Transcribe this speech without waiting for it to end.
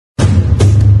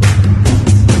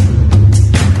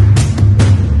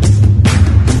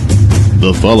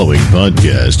The following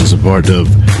podcast is a part of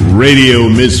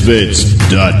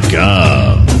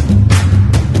RadioMisfits.com.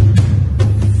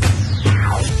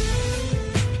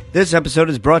 This episode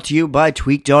is brought to you by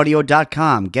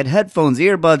TweakedAudio.com. Get headphones,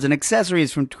 earbuds, and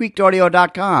accessories from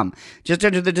TweakedAudio.com. Just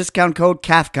enter the discount code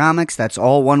CAFCOMICS, that's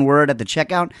all one word, at the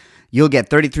checkout. You'll get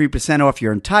 33% off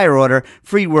your entire order,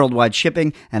 free worldwide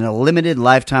shipping, and a limited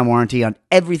lifetime warranty on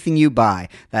everything you buy.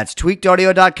 That's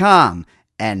TweakedAudio.com.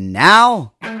 And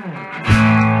now...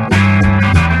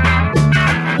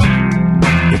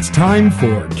 It's time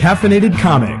for Caffeinated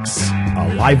Comics,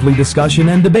 a lively discussion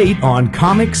and debate on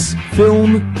comics,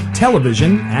 film,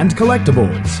 television, and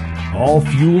collectibles, all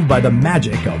fueled by the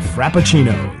magic of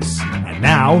Frappuccinos. And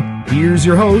now, here's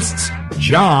your hosts,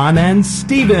 John and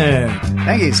Steven.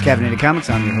 Thank you, it's Caffeinated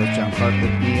Comics. I'm your host, John Clark.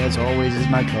 With me, as always, is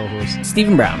my co-host,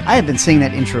 Stephen Brown. I have been saying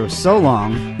that intro so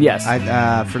long. Yes.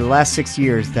 For the last 6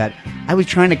 years that I was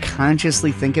trying to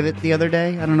consciously think of it the other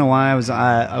day. I don't know why.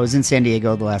 I was in San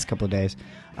Diego the last couple of days,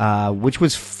 which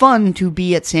was fun to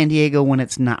be at San Diego when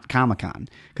it's not Comic-Con.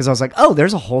 Because I was like, oh,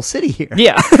 there's a whole city here.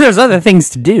 Yeah, there's other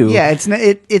things to do. Yeah,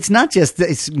 it's not just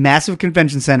it's massive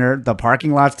convention center, the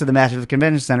parking lots to the massive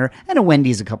convention center, and a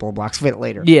Wendy's a couple of blocks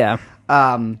later. Yeah.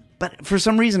 But for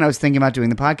some reason, I was thinking about doing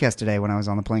the podcast today when I was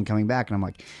on the plane coming back, and I'm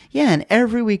like, yeah, and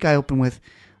every week I open with,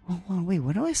 well, wait,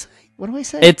 what do I say? What do I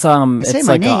say? It's it's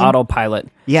like an autopilot.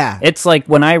 Yeah. It's like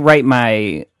when I write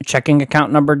my checking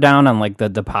account number down on like the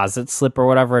deposit slip or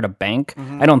whatever at a bank,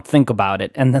 I don't think about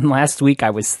it. And then last week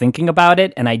I was thinking about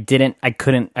it and I couldn't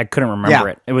remember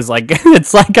it. It was like,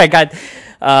 it's like I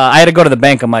had to go to the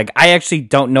bank. I'm like, I actually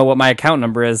don't know what my account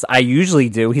number is. I usually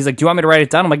do. He's like, do you want me to write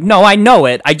it down? I'm like, no, I know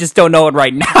it. I just don't know it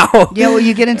right now. Yeah, well,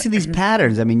 you get into these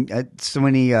patterns. I mean,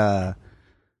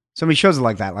 so many shows are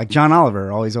like that. Like John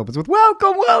Oliver always opens with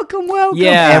 "Welcome, welcome, welcome."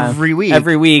 Yeah, every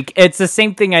week. It's the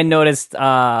same thing I noticed.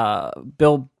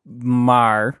 Bill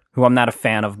Maher, who I'm not a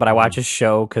fan of, but I watch his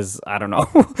show because I don't know.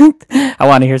 I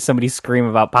want to hear somebody scream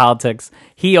about politics.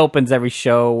 He opens every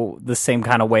show the same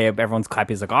kind of way. Everyone's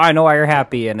clapping. He's like, "Oh, I know why you're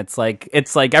happy," and it's like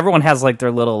everyone has like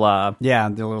their little their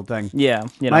little thing. Yeah,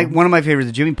 you know. One of my favorites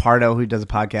is Jimmy Pardo, who does a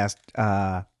podcast.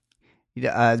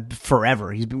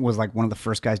 Forever. He was like one of the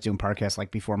first guys doing podcasts,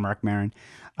 like before Mark Maron.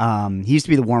 He used to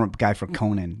be the warm-up guy for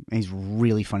Conan. He's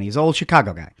really funny. He's an old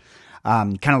Chicago guy.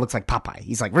 Kind of looks like Popeye.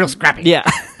 He's like real scrappy. Yeah.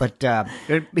 But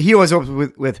he always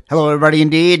opens with "Hello, everybody,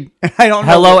 indeed." I don't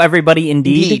know. Hello, everybody,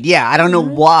 indeed. Yeah, I don't know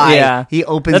why he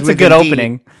opens That's with a good indeed.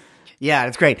 opening. Yeah,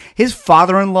 it's great. His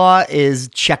father-in-law is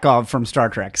Chekhov from Star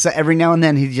Trek. So every now and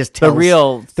then he just tells the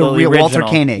real Walter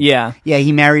Koenig. Yeah. Yeah,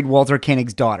 he married Walter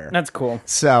Koenig's daughter. That's cool.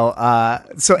 So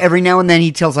so every now and then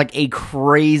he tells like a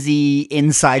crazy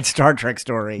inside Star Trek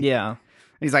story. Yeah.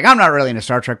 He's like, I'm not really into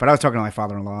Star Trek, but I was talking to my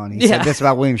father-in-law and he said this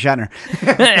about William Shatner.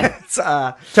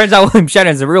 Turns out William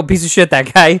Shatner's a real piece of shit,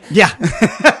 that guy. Yeah.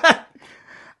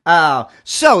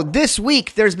 So this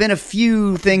week there's been a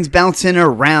few things bouncing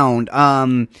around.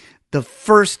 The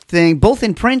first thing, both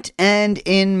in print and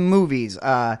in movies,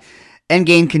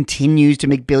 Endgame continues to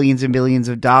make billions and billions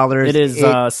of dollars. It is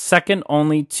second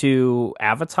only to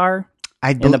Avatar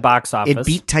in the box office. It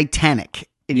beat Titanic.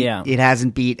 It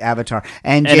hasn't beat Avatar.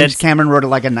 And James Cameron wrote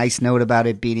like a nice note about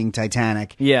it beating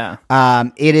Titanic. Yeah.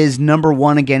 It is number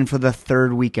one again for the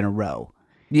third week in a row.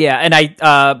 Yeah, and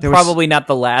probably not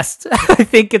the last. I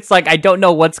think it's like, I don't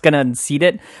know what's going to unseat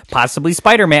it. Possibly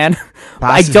Spider-Man.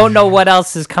 I don't know what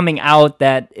else is coming out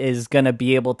that is going to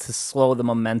be able to slow the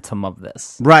momentum of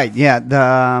this. Right, yeah.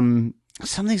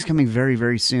 Something's coming very,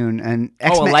 very soon. And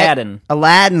Aladdin.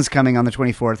 Aladdin's coming on the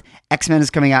 24th. X-Men is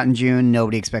coming out in June.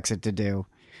 Nobody expects it to do.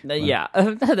 Yeah.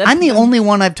 I'm the only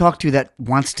one I've talked to that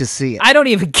wants to see it. I don't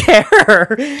even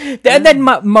care. And then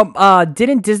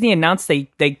didn't Disney announce they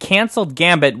canceled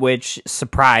Gambit, which,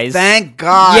 surprise. Thank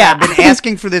God. Yeah. I've been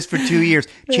asking for this for 2 years.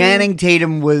 Channing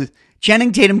Tatum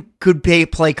could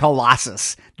play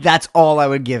Colossus. That's all I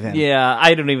would give him. Yeah,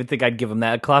 I don't even think I'd give him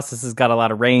that. Colossus has got a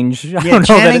lot of range. Yeah,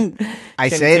 Channing Channing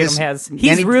Tatum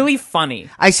he's really funny.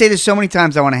 I say this so many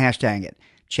times I want to hashtag it.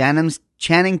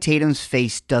 Channing Tatum's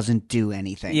face doesn't do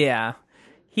anything. Yeah.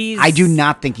 I do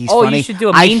not think he's funny. You should do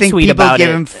a mean tweet about it. I think people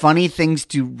give him funny things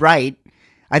to write.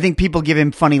 I think people give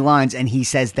him funny lines and he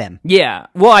says them. Yeah.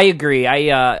 Well, I agree.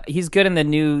 He's good in the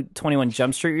new 21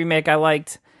 Jump Street remake I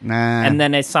liked. Nah. And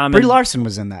then I saw him Brie Larson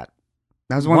was in that.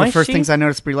 That was one of the first she? things I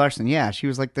noticed. Brie Larson, yeah, she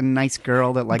was like the nice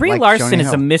girl that like. Brie liked Larson Jonah is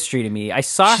Hill. a mystery to me. I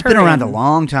saw She's her. been around a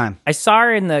long time. I saw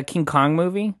her in the King Kong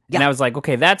movie, and I was like,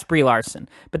 okay, that's Brie Larson.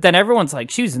 But then everyone's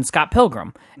like, she was in Scott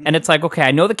Pilgrim, and it's like, okay,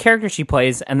 I know the character she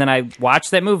plays, and then I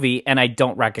watched that movie, and I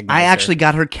don't recognize. I actually her.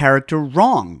 got her character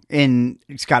wrong in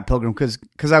Scott Pilgrim because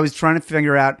I was trying to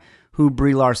figure out who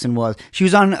Brie Larson was. She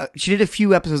was on. She did a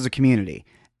few episodes of Community,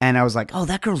 and I was like, oh,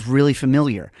 that girl's really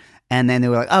familiar. And then they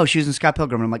were like, oh, she was in Scott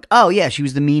Pilgrim. And I'm like, oh, yeah, she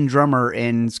was the mean drummer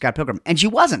in Scott Pilgrim. And she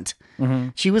wasn't.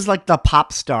 She was like the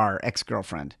pop star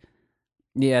ex-girlfriend.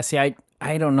 Yeah, see,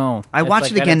 I don't know. I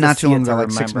watched it again not too long ago,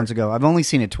 like 6 months ago. I've only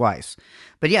seen it twice.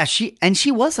 But yeah, she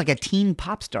was like a teen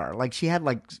pop star. Like she had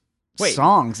like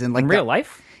songs and like in real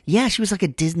life? Yeah, she was like a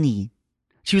Disney.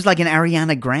 She was like an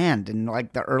Ariana Grande in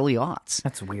like the early aughts.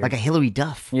 That's weird. Like a Hilary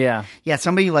Duff. Yeah. Yeah,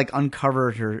 somebody like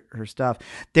uncovered her stuff.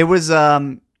 There was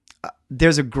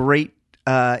there's a great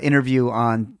interview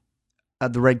on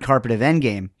the red carpet of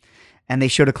Endgame, and they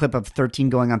showed a clip of 13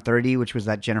 Going on 30, which was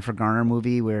that Jennifer Garner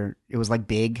movie where it was like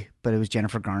big, but it was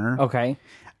Jennifer Garner. Okay.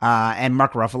 And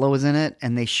Mark Ruffalo was in it,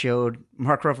 and they showed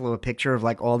Mark Ruffalo a picture of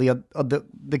like all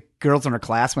the girls in her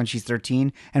class when she's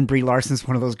 13, and Brie Larson's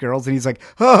one of those girls, and he's like,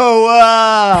 "Oh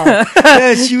wow,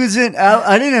 yeah, she was in.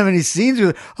 I didn't have any scenes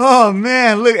with her. Oh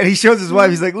man, look!" And he shows his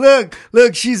wife. He's like,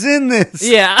 "Look, she's in this."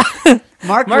 Yeah.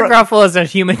 Mark Ruffalo is a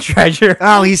human treasure.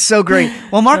 Oh, he's so great.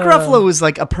 Well, Mark Ruffalo was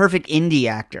like a perfect indie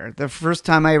actor. The first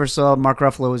time I ever saw Mark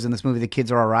Ruffalo was in this movie, The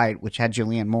Kids Are All Right, which had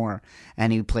Julianne Moore,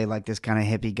 and he played like this kind of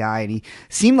hippie guy, and he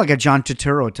seemed like a John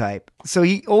Turturro type. So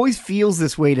he always feels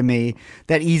this way to me,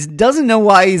 that he doesn't know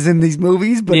why he's in these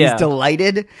movies, but he's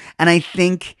delighted. And I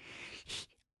think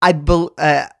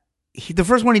the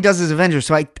first one he does is Avengers,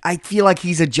 so I feel like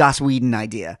he's a Joss Whedon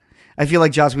idea. I feel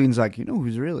like Joss Whedon's like,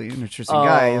 who's really an interesting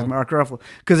guy is Mark Ruffalo.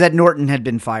 Because Ed Norton had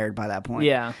been fired by that point.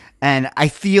 Yeah. And I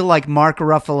feel like Mark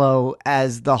Ruffalo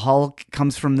as the Hulk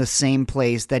comes from the same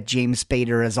place that James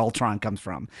Spader as Ultron comes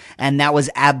from. And that was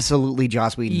absolutely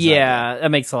Joss Whedon's idea. That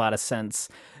makes a lot of sense.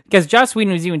 Because Joss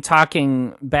Whedon was even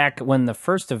talking back when the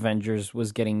first Avengers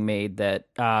was getting made that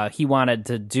he wanted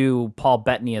to do Paul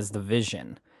Bettany as the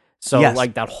Vision. So,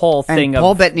 like, that whole thing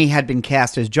Paul Bettany had been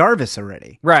cast as Jarvis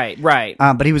already. Right.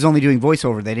 But he was only doing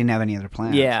voiceover. They didn't have any other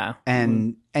plans. Yeah.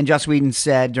 And Joss Whedon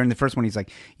said during the first one, he's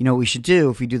like, what we should do,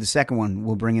 if we do the second one,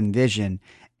 we'll bring in Vision,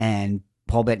 and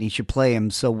Paul Bettany should play him,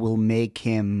 so we'll make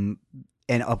him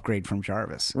an upgrade from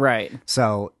Jarvis. Right.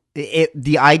 So,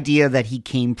 the idea that he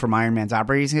came from Iron Man's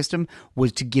operating system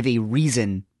was to give a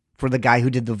reason for the guy who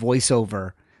did the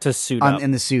voiceover to suit up in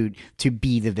the suit to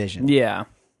be the Vision. Yeah,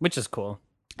 which is cool.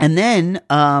 And then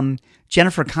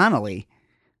Jennifer Connelly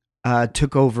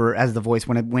took over as the voice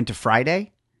when it went to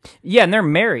Friday. Yeah, and they're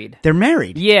married. They're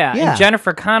married. Yeah. And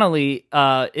Jennifer Connelly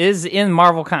is in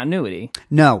Marvel continuity.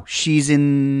 No, she's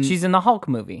in the Hulk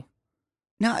movie.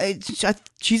 No,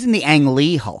 she's in the Ang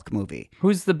Lee Hulk movie.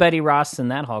 Who's the Betty Ross in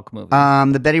that Hulk movie?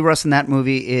 The Betty Ross in that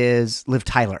movie is Liv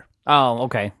Tyler. Oh,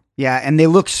 okay. Yeah, and they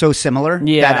look so similar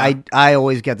that I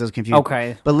always get those confused.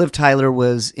 Okay. But Liv Tyler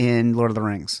was in Lord of the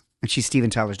Rings, and she's Steven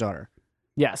Tyler's daughter.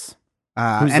 Yes.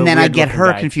 And then I get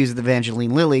her confused with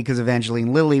Evangeline Lilly, because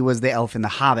Evangeline Lilly was the elf in The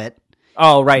Hobbit.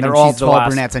 Oh, right. They're all tall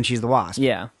brunettes, and she's the Wasp.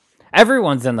 Yeah.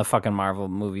 Everyone's in the fucking Marvel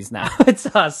movies now. It's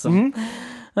awesome. Mm-hmm.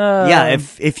 Yeah,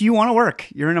 if you want to work,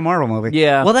 you're in a Marvel movie.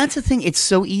 Yeah. Well, that's the thing. It's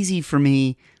so easy for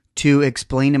me to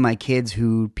explain to my kids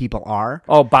who people are.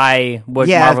 Oh, by what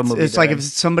Marvel movie? It's like if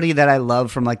it's somebody that I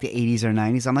love from like the 80s or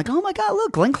 90s, I'm like, oh my God,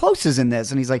 look, Glenn Close is in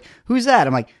this. And he's like, who's that?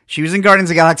 I'm like, she was in Guardians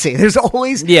of the Galaxy. There's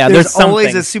always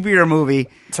always a superhero movie.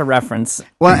 It's a reference.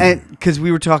 Well, because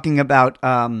we were talking about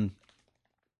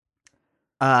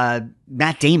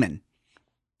Matt Damon.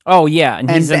 Oh, yeah, and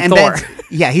he's in Thor.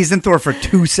 He's in Thor for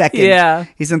 2 seconds. Yeah.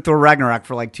 He's in Thor Ragnarok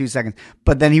for like 2 seconds.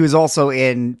 But then he was also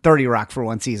in 30 Rock for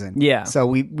one season. Yeah. So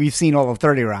we've seen all of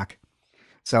 30 Rock.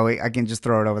 So I can just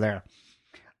throw it over there.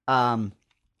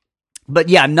 But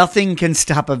yeah, nothing can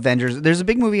stop Avengers. There's a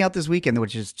big movie out this weekend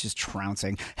which is just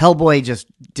trouncing. Hellboy just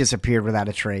disappeared without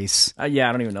a trace. Yeah,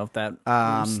 I don't even know if that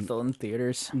is still in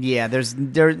theaters. Yeah,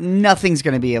 nothing's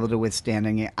going to be able to withstand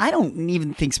it. I don't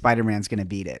even think Spider-Man's going to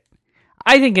beat it.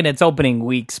 I think in its opening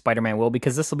week, Spider-Man will,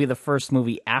 because this will be the first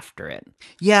movie after it.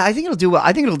 Yeah, I think it'll do well.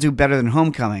 I think it'll do better than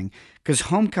Homecoming, because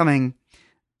Homecoming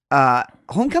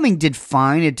did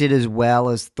fine. It did as well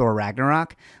as Thor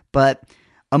Ragnarok, but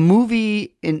a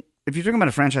movie if you're talking about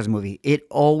a franchise movie, it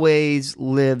always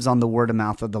lives on the word of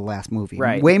mouth of the last movie,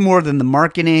 right? Way more than the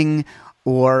marketing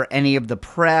or any of the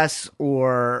press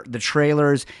or the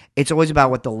trailers. It's always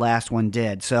about what the last one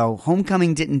did. So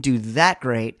Homecoming didn't do that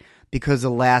great, because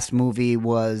the last movie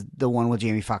was the one with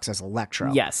Jamie Foxx as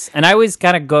Electro. Yes, and I always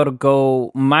kind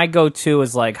of my go-to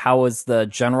is like, how does the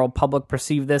general public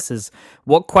perceive this? Is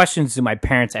what questions do my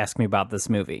parents ask me about this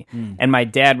movie? And my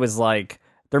dad was like,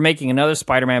 they're making another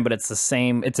Spider-Man, but it's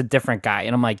a different guy.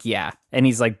 And I'm like, yeah. And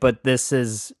he's like, but this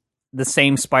is the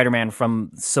same Spider-Man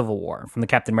from Civil War, from the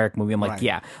Captain America movie. I'm like, Right.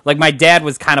 yeah. Like, my dad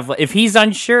was kind of, if he's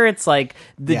unsure, it's like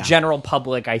the Yeah. general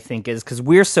public, I think, is, because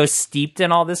we're so steeped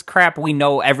in all this crap. We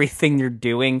know everything they're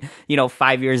doing,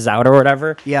 5 years out or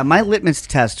whatever. Yeah, my litmus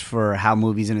test for how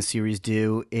movies in a series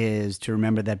do is to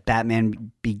remember that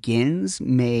Batman Begins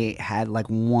may had like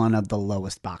one of the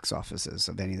lowest box offices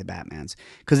of any of the Batmans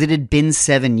because it had been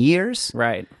 7 years,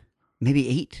 Right. maybe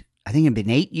 8. I think it had been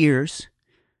 8 years.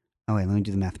 Oh wait, let me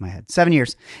do the math in my head. 7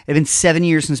 years. It had been 7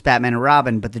 years since Batman and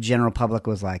Robin, but the general public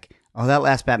was like, "Oh, that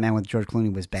last Batman with George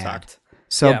Clooney was bad." Sucked.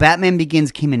 So Yeah. Batman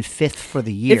Begins came in 5th for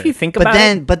the year. If you think but about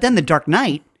then, but then The Dark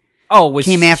Knight Was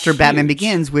came after huge. Batman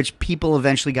Begins, which people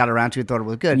eventually got around to and thought it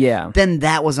was good. Yeah. Then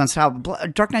that was unstoppable.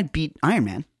 Dark Knight beat Iron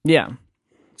Man. Yeah.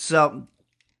 So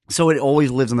it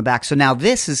always lives on the back. So now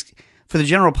this is for the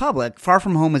general public. Far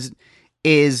From Home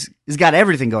is got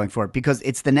everything going for it because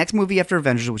it's the next movie after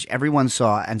Avengers, which everyone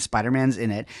saw, and Spider-Man's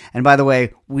in it. And by the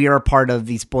way, we are part of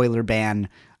the spoiler ban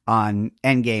on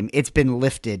Endgame. It's been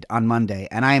lifted on Monday,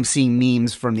 and I am seeing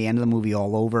memes from the end of the movie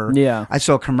all over. Yeah. I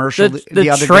saw a commercial The the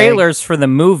other day. trailers for the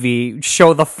movie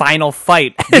show the final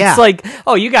fight. Yeah. It's like,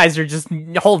 oh, you guys are just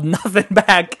holding nothing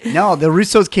back. No, the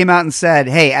Russos came out and said,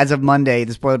 "Hey, as of Monday,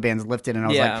 the spoiler ban's lifted."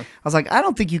 And Yeah. I was like, I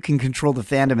don't think you can control the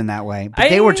fandom in that way. But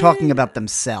they were talking about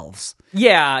themselves.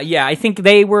 Yeah. I think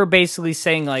they were basically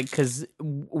saying, like, because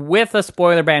with a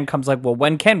spoiler ban comes like, well,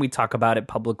 when can we talk about it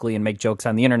publicly and make jokes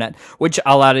on the internet? Which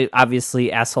a lot of,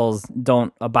 obviously, assholes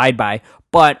don't abide by.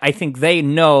 But I think they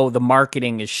know the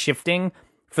marketing is shifting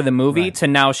for the movie to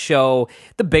now show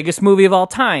the biggest movie of all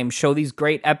time, show these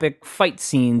great epic fight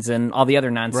scenes and all the other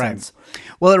nonsense.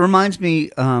 Well, it reminds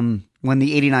me when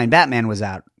the '89 Batman was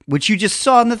out, which you just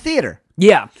saw in the theater.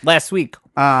 Yeah, last week.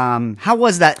 How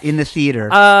was that in the theater?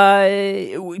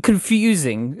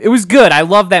 Confusing. It was good. I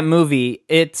love that movie.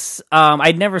 It's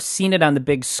I'd never seen it on the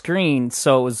big screen,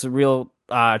 so it was a real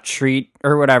treat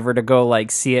or whatever to go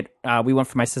like see it. We went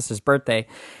for my sister's birthday,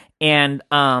 and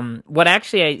what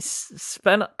actually I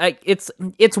spent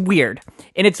it's weird,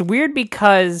 and it's weird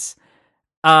because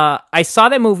I saw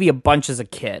that movie a bunch as a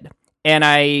kid, and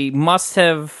I must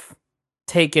have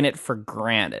taken it for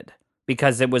granted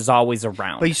because it was always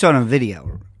around. But you saw it on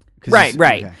video. Right.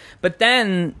 Okay. But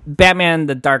then Batman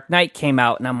The Dark Knight came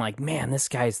out, and I'm like, man, this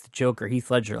guy's the Joker,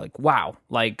 Heath Ledger. Like, wow.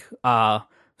 Like,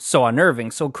 so unnerving,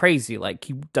 so crazy. Like,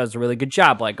 he does a really good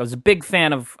job. Like, I was a big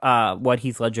fan of what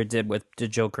Heath Ledger did with the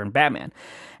Joker and Batman.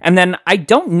 And then I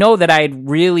don't know that I had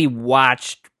really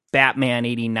watched Batman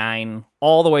 89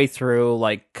 all the way through,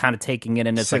 like, kind of taking it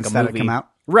in as Since like a that had movie. come out?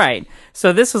 Right.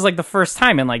 So this was like the first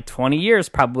time in like 20 years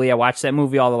probably I watched that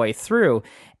movie all the way through.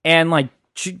 And like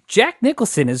Jack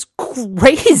Nicholson is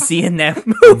crazy in that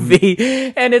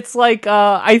movie. And it's like,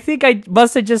 I think I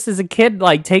must have just as a kid,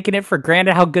 like taken it for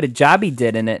granted how good a job he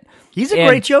did in it. He's a And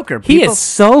great Joker. He is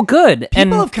so good.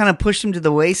 People have kind of pushed him to the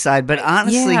wayside, but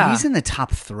honestly, Yeah. he's in the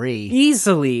top 3.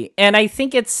 Easily. And I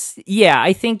think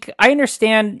I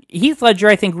understand Heath Ledger,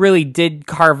 I think really did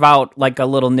carve out like a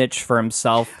little niche for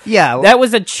himself. Yeah. That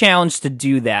was a challenge to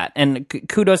do that. And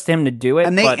kudos to him to do it.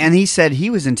 And he said he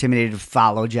was intimidated to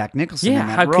follow Jack Nicholson Yeah, in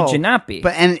that how role. could you not be?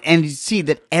 But and you see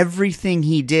that everything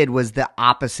he did was the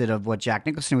opposite of what Jack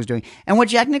Nicholson was doing. And what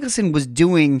Jack Nicholson was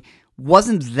doing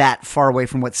wasn't that far away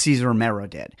from what Cesar Romero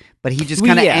did. But he just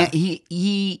kind of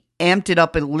he amped it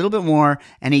up a little bit more,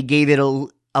 and he gave it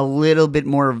a little bit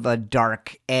more of a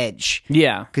dark edge.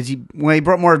 Yeah. Because he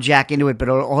brought more of Jack into it, but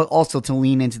also to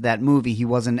lean into that movie, he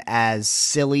wasn't as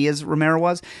silly as Romero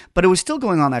was, but it was still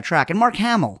going on that track. And Mark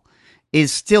Hamill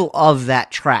is still of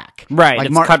that track. Right. Like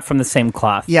It's cut from the same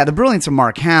cloth. Yeah, the brilliance of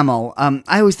Mark Hamill.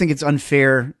 I always think it's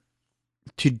unfair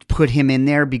to put him in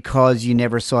there because you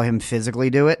never saw him physically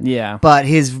do it. Yeah. But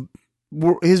his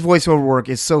voiceover work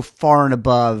is so far and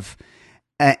above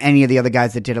any of the other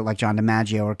guys that did it, like John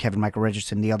DiMaggio or Kevin Michael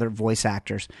Richardson, the other voice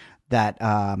actors, that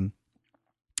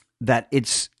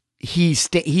he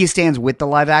stands with the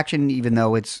live action, even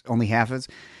though it's only half his.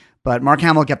 But Mark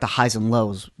Hamill got the highs and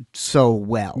lows so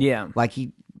well. Yeah. Like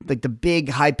the big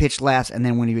high pitched laughs, and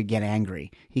then when he would get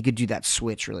angry, he could do that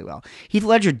switch really well. Heath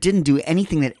Ledger didn't do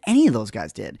anything that any of those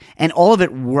guys did, and all of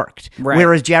it worked. Right.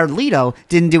 Whereas Jared Leto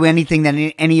didn't do anything that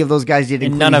any of those guys did,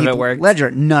 And including none of Heath it worked.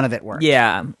 Ledger, none of it worked.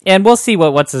 Yeah. And we'll see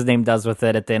what's his name does with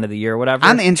it at the end of the year or whatever.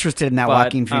 I'm interested in that But,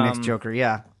 Joaquin Phoenix Joker.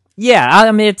 Yeah. Yeah.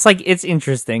 I mean, it's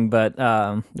interesting, but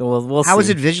we'll see. How is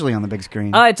it visually on the big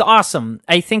screen? It's awesome.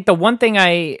 I think the one thing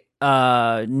I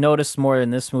noticed more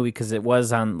in this movie, because it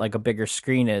was on like a bigger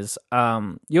screen, is you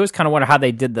always kind of wonder how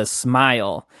they did the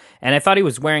smile. And I thought he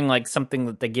was wearing like something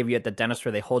that they give you at the dentist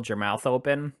where they hold your mouth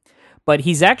open, but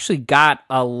he's actually got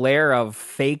a layer of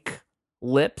fake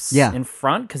lips Yeah. in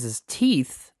front because his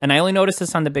teeth, and I only noticed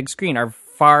this on the big screen, are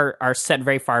set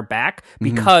very far back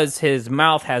because his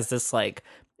mouth has this like.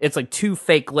 It's like two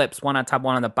fake lips, one on top,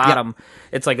 one on the bottom.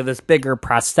 It's like this bigger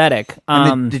prosthetic.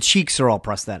 And the cheeks are all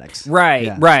prosthetics. Right,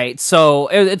 Yeah. right. So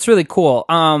it's really cool.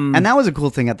 And that was a cool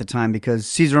thing at the time because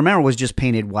Cesar Romero was just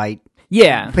painted white,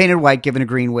 given a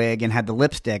green wig, and had the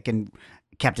lipstick and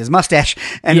kept his mustache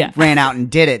and ran out and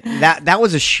did it. That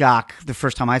was a shock the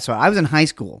first time I saw it. I was in high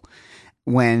school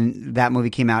when that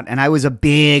movie came out, and I was a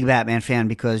big Batman fan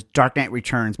because Dark Knight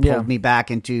Returns pulled me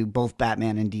back into both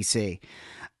Batman and DC.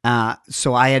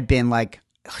 So I had been like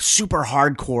super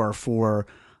hardcore for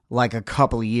like a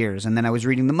couple of years, and then I was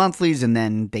reading the monthlies, and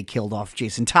then they killed off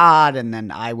Jason Todd, and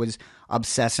then I was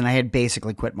obsessed, and I had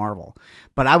basically quit Marvel.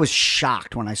 But I was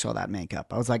shocked when I saw that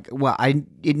makeup. I was like, well,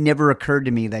 it never occurred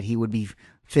to me that he would be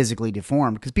physically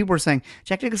deformed because people were saying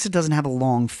Jack Nicholson doesn't have a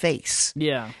long face.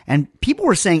 Yeah. And people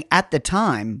were saying at the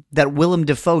time that Willem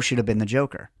Dafoe should have been the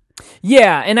Joker.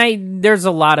 Yeah, and there's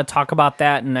a lot of talk about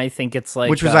that, and I think it's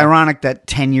like... Which was ironic that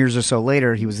 10 years or so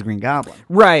later, he was the Green Goblin.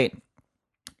 Right.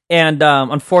 And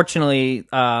unfortunately,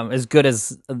 as good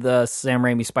as the Sam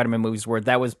Raimi Spider-Man movies were,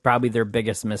 that was probably their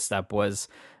biggest misstep was,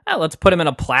 let's put him in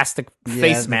a plastic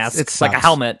face mask. It's like a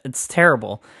helmet. It's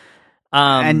terrible.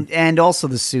 And also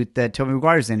the suit that Tobey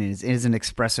Maguire's in isn't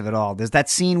expressive at all. There's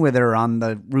that scene where they're on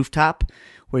the rooftop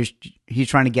where he's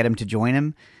trying to get him to join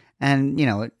him. And, you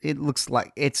know, it looks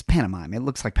like it's pantomime. It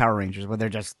looks like Power Rangers where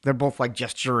they're both like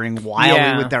gesturing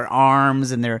wildly with their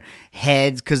arms and their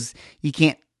heads because they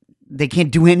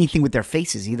can't do anything with their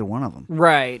faces, either one of them.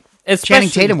 Right. Channing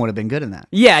Tatum would have been good in that.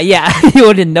 Yeah, you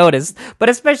wouldn't notice. But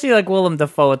especially like Willem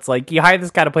Dafoe, it's like you hire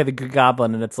this guy to play the Green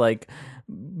Goblin and it's like,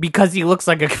 because he looks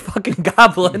like a fucking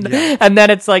goblin. Yeah. And then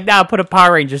it's like, put a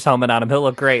Power Rangers helmet on him. He'll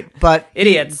look great. But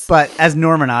idiots. But as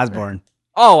Norman Osborn.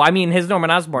 Oh, I mean, his Norman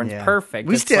Osborn's perfect.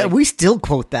 We still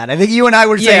quote that. I think you and I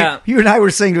were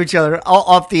saying to each other all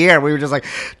off the air. We were just like,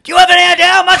 "Do you have any idea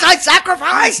how much I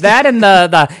sacrificed?" That and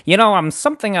the I'm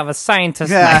something of a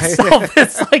scientist myself.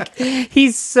 It's like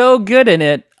he's so good in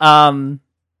it.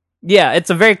 Yeah, it's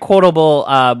a very quotable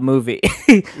movie.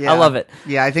 I love it.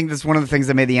 Yeah, I think that's one of the things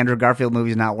that made the Andrew Garfield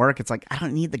movies not work. It's like, I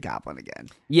don't need the Goblin again.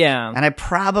 Yeah. And I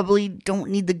probably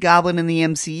don't need the Goblin in the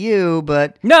MCU,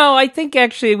 but... No, I think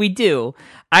actually we do.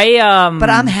 But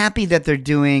I'm happy that they're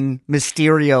doing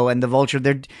Mysterio and the Vulture.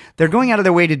 They're going out of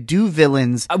their way to do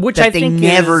villains which that I they think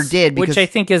never did. Which I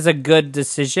think is a good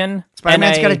decision.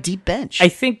 Spider-Man's got a deep bench. I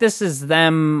think this is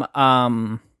them...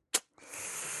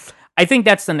 I think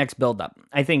that's the next build-up.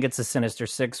 I think it's a Sinister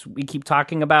Six we keep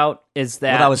talking about. Is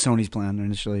that... Well, that was Sony's plan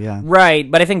initially, yeah.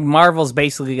 Right, but I think Marvel's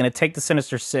basically going to take the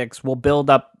Sinister Six, we'll build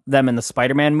up them in the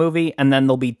Spider-Man movie, and then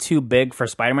they'll be too big for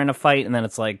Spider-Man to fight, and then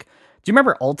it's like... Do you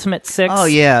remember Ultimate Six? Oh,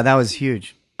 yeah, that was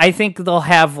huge. I think they'll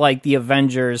have, like, the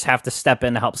Avengers have to step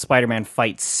in to help Spider-Man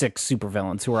fight 6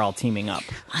 supervillains who are all teaming up.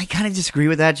 I kind of disagree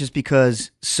with that just because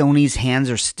Sony's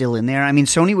hands are still in there. I mean,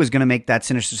 Sony was going to make that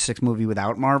Sinister Six movie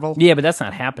without Marvel. Yeah, but that's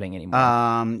not happening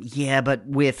anymore. Yeah, but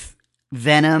with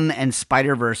Venom and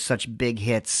Spider-Verse such big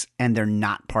hits and they're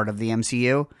not part of the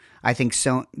MCU, I think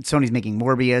Sony's making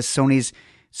Morbius.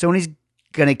 Sony's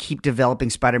going to keep developing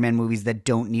Spider-Man movies that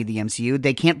don't need the MCU.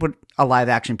 They can't put a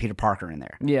live-action Peter Parker in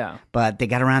there. Yeah. But they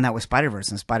got around that with Spider-Verse,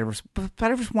 and Spider-Verse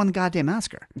won the goddamn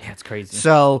Oscar. Yeah, it's crazy.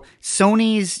 So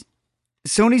Sony's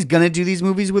going to do these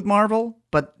movies with Marvel,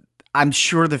 but I'm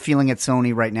sure the feeling at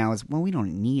Sony right now is, well, we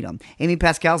don't need them. Amy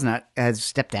Pascal's has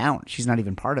stepped down. She's not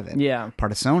even part of it. Yeah.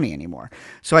 Part of Sony anymore.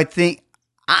 So I think,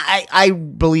 I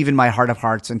believe in my heart of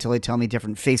hearts until they tell me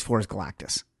different. Phase 4 is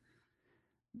Galactus.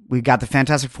 We've got the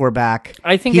Fantastic Four back.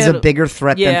 I think he's a bigger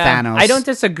threat than Thanos. I don't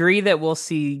disagree that we'll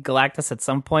see Galactus at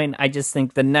some point. I just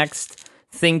think the next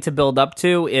thing to build up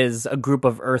to is a group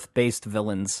of Earth-based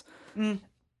villains.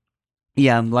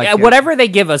 Yeah, whatever they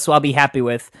give us, I'll be happy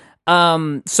with.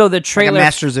 So the trailer, like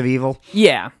Masters of Evil.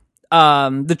 Yeah.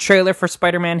 The trailer for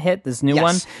Spider-Man hit this new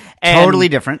one. And totally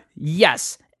different.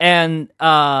 Yes, and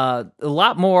a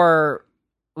lot more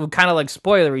kind of like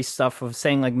spoilery stuff of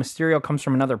saying like Mysterio comes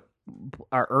from another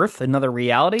Earth, another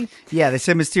reality. Yeah, they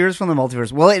said Mysterio's from the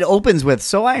multiverse. Well, it opens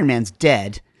with Iron Man's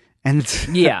dead, and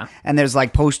and there's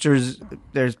like posters.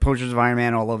 There's posters of Iron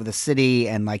Man all over the city,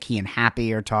 and like he and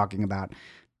Happy are talking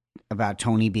about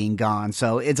Tony being gone.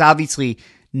 So it's obviously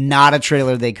not a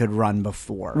trailer they could run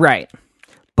before, right?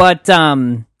 But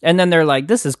and then they're like,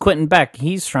 "This is Quentin Beck.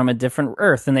 He's from a different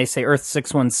Earth," and they say Earth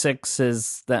 616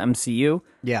 is the MCU.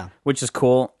 Yeah, which is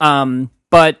cool.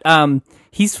 But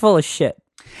he's full of shit.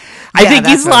 I think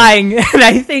that's he's lying, and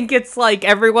I think it's like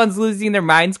everyone's losing their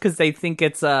minds because they think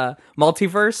it's a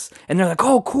multiverse, and they're like,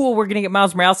 "Oh, cool, we're gonna get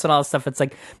Miles Morales and all this stuff." It's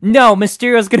like, no,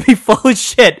 Mysterio's gonna be full of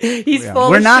shit. He's full.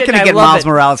 We're of not shit, going to and get I love Miles it.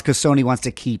 Morales because Sony wants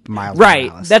to keep Miles Right,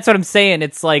 Morales. that's what I'm saying.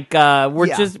 It's like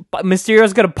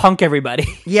Mysterio's gonna punk everybody.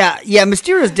 Yeah,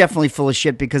 Mysterio's definitely full of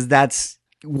shit because that's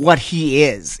what he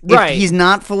is. Right. If he's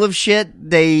not full of shit,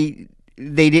 they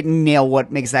didn't nail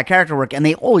what makes that character work, and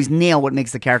they always nail what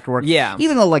makes the character work. Yeah.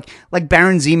 Even though like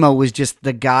Baron Zemo was just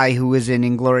the guy who was in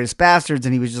Inglourious Bastards,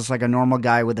 and he was just like a normal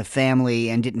guy with a family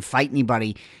and didn't fight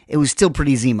anybody, it was still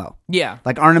pretty Zemo. Yeah,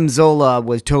 Like Arnim Zola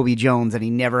was Toby Jones, and he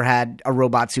never had a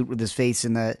robot suit with his face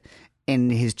in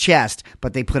his chest,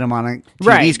 but they put him on a TV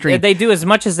right. screen. They do as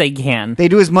much as they can. They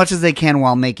do as much as they can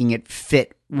while making it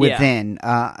fit within.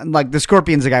 Like the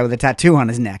Scorpion's a guy with a tattoo on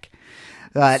his neck.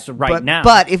 So now.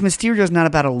 But if Mysterio's not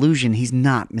about illusion, he's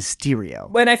not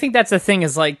Mysterio. And I think that's the thing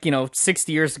is like,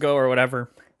 60 years ago or whatever,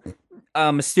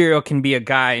 Mysterio can be a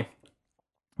guy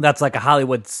that's like a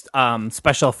Hollywood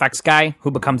special effects guy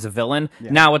who becomes a villain.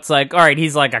 Yeah. Now it's like, all right,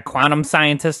 he's like a quantum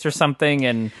scientist or something,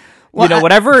 and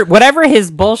whatever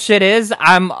his bullshit is,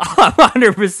 I'm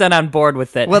 100% on board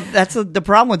with it. Well, that's the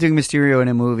problem with doing Mysterio in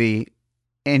a movie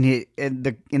in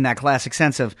that classic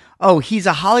sense of, oh, he's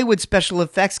a Hollywood special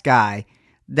effects guy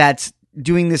that's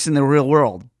doing this in the real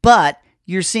world, but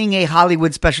you're seeing a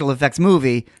Hollywood special effects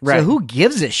movie, right. So who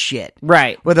gives a shit?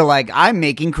 Right. Where they're like, I'm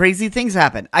making crazy things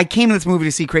happen. I came to this movie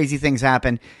to see crazy things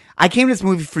happen. I came to this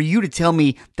movie for you to tell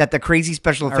me that the crazy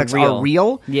special effects are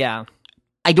real. Yeah.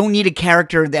 I don't need a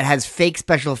character that has fake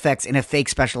special effects in a fake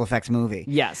special effects movie.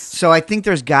 Yes. So I think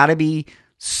there's got to be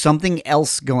something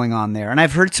else going on there. And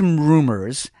I've heard some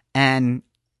rumors, and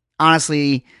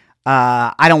honestly,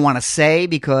 I don't want to say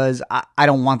because I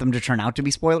don't want them to turn out to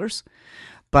be spoilers,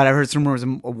 but I've heard some rumors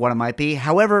of what it might be.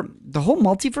 However, the whole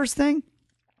multiverse thing,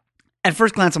 at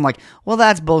first glance, I'm like, well,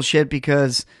 that's bullshit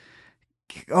because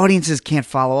audiences can't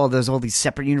follow all these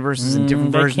separate universes and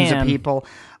different versions of people.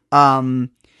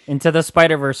 Into the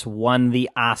Spider-Verse won the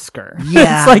Oscar.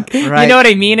 Yeah, it's like, right. You know what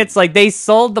I mean? It's like they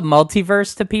sold the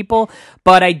multiverse to people,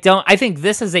 but I think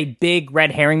this is a big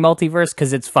red herring multiverse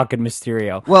because it's fucking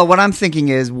Mysterio. Well, what I'm thinking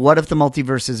is, what if the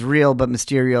multiverse is real, but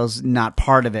Mysterio's not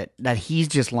part of it? That he's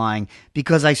just lying?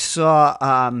 Because I saw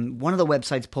one of the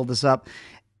websites pulled this up,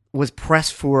 was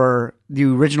press for the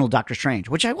original Doctor Strange,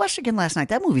 which I watched again last night.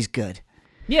 That movie's good.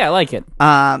 Yeah, I like it.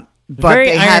 But Very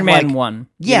they Iron had Man 1.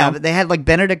 Yeah, but they had like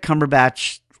Benedict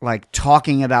Cumberbatch like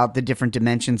talking about the different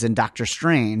dimensions in Doctor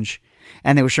Strange,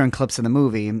 and they were showing clips of the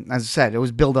movie. As I said, it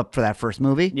was build up for that first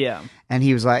movie. Yeah. And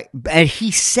he was like, and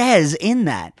he says in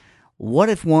that, what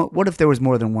if there was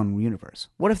more than one universe?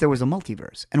 What if there was a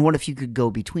multiverse? And what if you could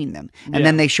go between them? And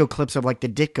then they show clips of like the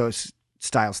Ditko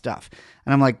style stuff.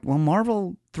 And I'm like, well,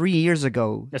 Marvel 3 years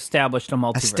ago established a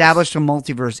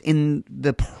multiverse in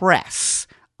the press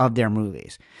of their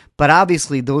movies. But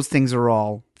obviously those things are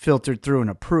all filtered through and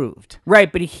approved.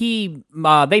 Right, but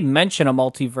they mention a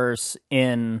multiverse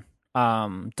in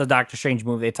the Doctor Strange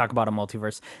movie. They talk about a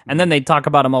multiverse. And then they talk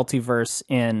about a multiverse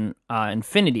in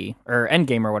Infinity or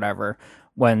Endgame or whatever,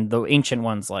 when the Ancient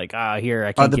One's like, here,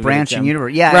 I can't the give branching it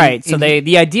universe. Yeah. Right, so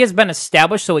the idea's been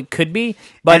established, so it could be.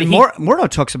 But Mordo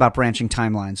talks about branching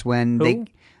timelines.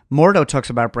 Mordo talks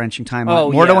about branching timelines.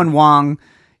 Oh, Mordo yeah. and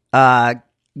Wong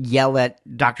yell at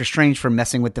Doctor Strange for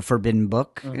messing with the Forbidden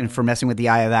Book and for messing with the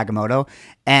Eye of Agamotto.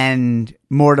 And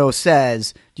Mordo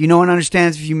says, do you know and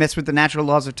understands if you mess with the natural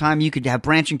laws of time, you could have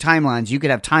branching timelines, you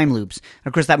could have time loops. And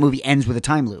of course, that movie ends with a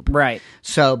time loop. Right.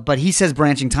 So, but he says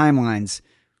branching timelines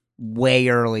way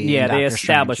early. Yeah, in they Doctor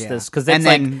established Strange, this because it's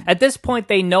like at this point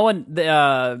they know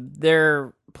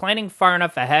they're planning far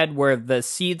enough ahead where the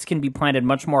seeds can be planted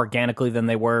much more organically than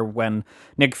they were when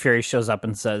Nick Fury shows up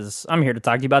and says, I'm here to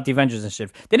talk to you about the Avengers and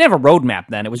shit. They didn't have a roadmap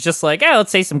then. It was just like, let's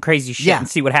say some crazy shit and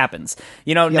see what happens.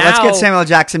 Now let's get Samuel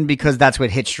Jackson because that's what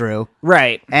Hitch drew.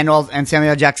 Right. And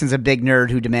Samuel Jackson's a big nerd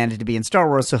who demanded to be in Star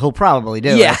Wars, so he'll probably do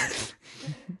it.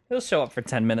 He'll show up for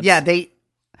 10 minutes. Yeah,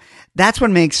 that's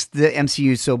what makes the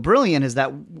MCU so brilliant, is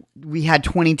that we had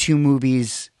 22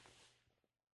 movies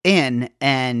in,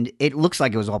 and it looks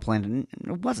like it was all planned, and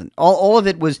it wasn't. All of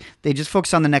it was, they just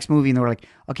focused on the next movie, and they were like,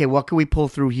 okay, what could we pull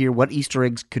through here? What Easter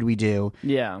eggs could we do?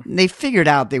 Yeah. And they figured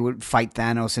out they would fight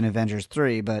Thanos in Avengers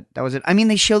 3, but that was it. I mean,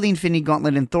 they show the Infinity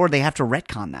Gauntlet in Thor. They have to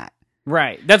retcon that.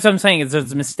 Right. That's what I'm saying, is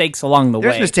there's mistakes along the way.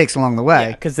 There's mistakes along the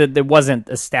way. Because it wasn't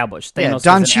established. Thanos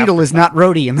Don Cheadle is not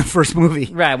Rhodey in the first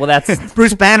movie. Right, well that's...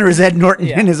 Bruce Banner is Ed Norton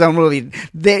in his own movie.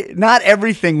 Not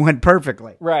everything went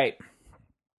perfectly. Right.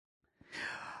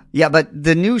 Yeah, but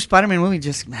the new Spider-Man movie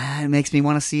just it makes me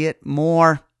want to see it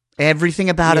more. Everything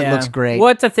about it looks great.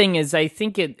 What the thing is, I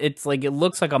think it's like it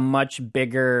looks like a much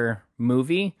bigger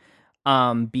movie,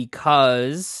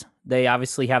 because they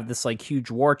obviously have this like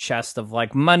huge war chest of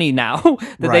like money now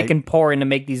that they can pour in to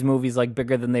make these movies like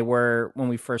bigger than they were when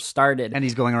we first started. And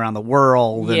he's going around the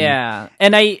world. Yeah,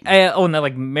 and and then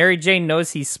like Mary Jane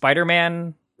knows he's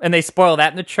Spider-Man, and they spoil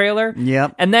that in the trailer.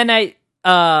 Yep. And then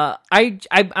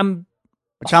I'm.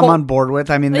 Which I'm on board with.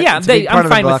 I mean, I'm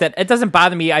fine with it. It doesn't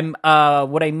bother me.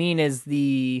 What I mean is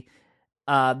there's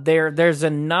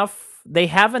enough. They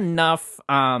have enough.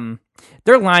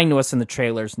 They're lying to us in the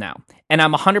trailers now, and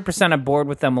I'm 100% on board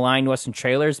with them lying to us in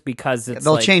trailers because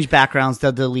they'll change backgrounds,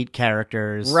 they'll delete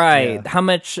characters, right? Yeah. How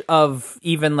much of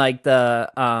even like the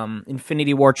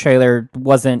Infinity War trailer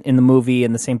wasn't in the movie,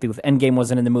 and the same thing with Endgame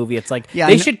wasn't in the movie. It's like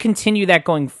they should continue that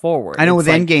going forward. I know with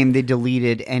Endgame they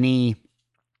deleted any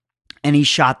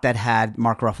shot that had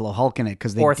Mark Ruffalo Hulk in it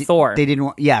because Thor. They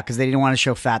didn't because they didn't want to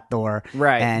show Fat Thor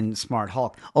and Smart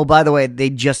Hulk. Oh, by the way, they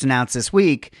just announced this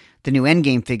week the new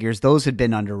Endgame figures. Those had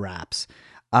been under wraps.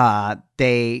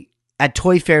 They at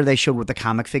Toy Fair they showed what the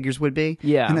comic figures would be.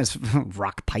 Yeah, and there's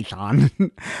Rock Python,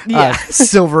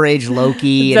 Silver Age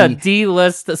Loki, the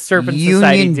D-list Serpent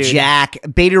Society Union dude. Jack,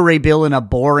 Beta Ray Bill in a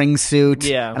boring suit.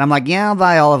 Yeah, and I'm like, I'll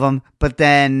buy all of them. But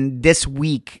then this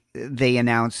week they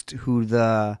announced who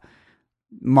the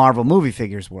Marvel movie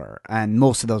figures were, and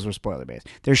most of those were spoiler based.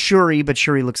 There's Shuri, but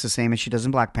Shuri looks the same as she does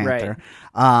in Black Panther.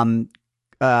 Right.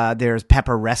 There's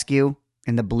Pepper Rescue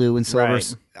in the blue and silver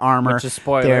armor. Which is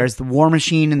spoiler. There's the War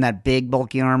Machine in that big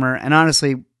bulky armor. And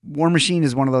honestly, War Machine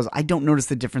is one of those I don't notice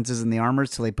the differences in the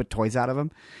armors till they put toys out of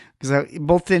them. Because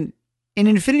both in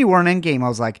Infinity War and Endgame, I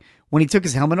was like, when he took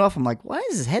his helmet off, I'm like, why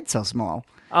is his head so small?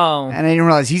 Oh, and I didn't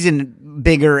realize he's in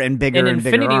bigger and bigger in and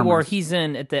bigger Infinity War. armors. He's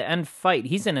in at the end fight.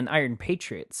 He's in an Iron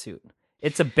Patriot suit.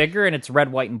 It's a bigger and it's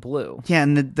red, white, and blue. Yeah,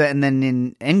 and and then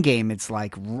in Endgame, it's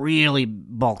like really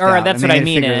bulked out. Or that's what I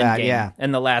mean in Endgame. Yeah,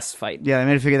 in the last fight. Yeah, I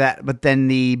made to figure that. But then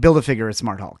the Build-A-Figure is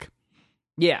Smart Hulk.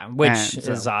 Yeah, which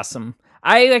is awesome.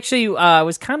 I actually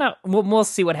was kind of. We'll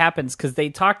see what happens because they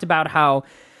talked about how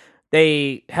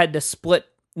they had to split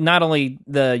not only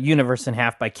the universe in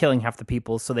half by killing half the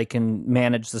people so they can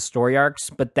manage the story arcs,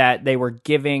 but that they were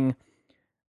giving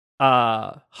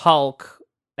Hulk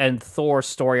and Thor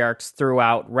story arcs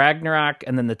throughout Ragnarok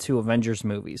and then the two Avengers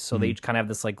movies. So they each kind of have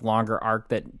this like longer arc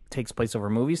that takes place over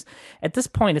movies. At this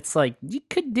point, it's like you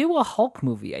could do a Hulk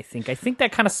movie, I think. I think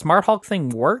that kind of Smart Hulk thing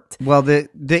worked. Well, the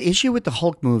issue with the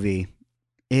Hulk movie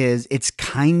is it's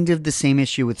kind of the same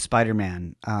issue with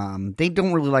Spider-Man. They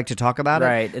don't really like to talk about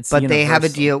it. But they have a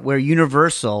deal where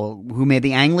Universal, who made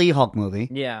the Ang Lee Hulk movie,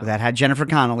 that had Jennifer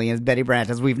Connelly as Betty Brant,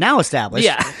 as we've now established.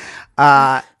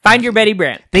 Find your Betty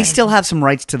Brant. They still have some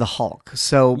rights to the Hulk.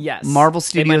 So Marvel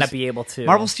Studios... They might not be able to.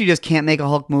 Marvel Studios can't make a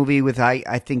Hulk movie with,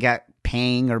 I think,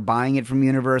 paying or buying it from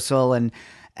Universal,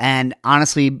 and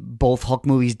honestly, both Hulk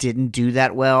movies didn't do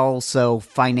that well, so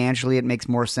financially it makes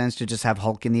more sense to just have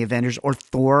Hulk in the Avengers or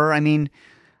Thor. I mean,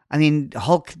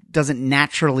 Hulk doesn't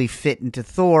naturally fit into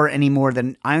Thor any more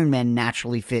than Iron Man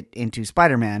naturally fit into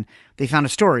Spider-Man. They found a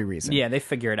story reason. Yeah, they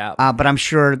figure it out. But I'm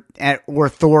sure, or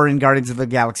Thor in Guardians of the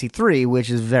Galaxy 3, which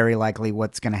is very likely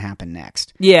what's going to happen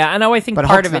next. Yeah, I know. I think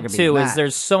part of it, Hulk's too, is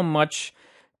there's so much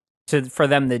for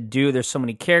them to do. There's so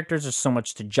many characters. There's so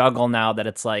much to juggle now that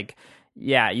it's like...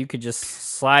 Yeah, you could just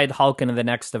slide Hulk into the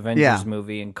next Avengers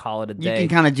movie and call it a day. You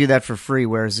can kind of do that for free,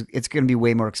 whereas it's going to be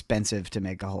way more expensive to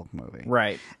make a Hulk movie.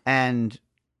 Right. And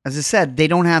as I said, they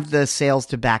don't have the sales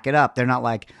to back it up. They're not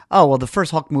like, oh, well, the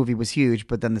first Hulk movie was huge,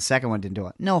 but then the second one didn't do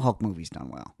it. No Hulk movie's done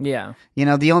well. Yeah. You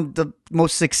know, the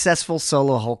most successful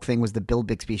solo Hulk thing was the Bill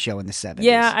Bixby show in the 70s.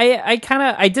 Yeah,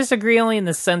 I disagree only in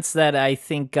the sense that I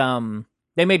think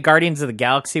they made Guardians of the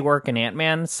Galaxy work in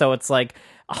Ant-Man, so it's like...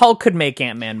 Hulk could make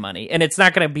Ant-Man money, and it's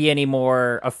not going to be any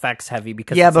more effects heavy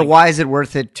because but why is it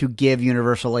worth it to give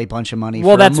Universal a bunch of money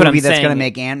for a movie that's going to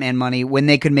make Ant-Man money when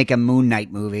they could make a Moon Knight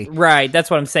movie? Right,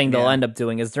 that's what I'm saying. They'll end up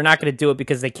doing is they're not going to do it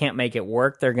because they can't make it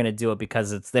work. They're going to do it because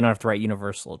they don't have to write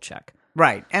Universal a check.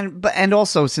 Right, and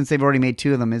also since they've already made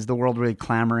two of them, is the world really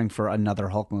clamoring for another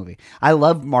Hulk movie? I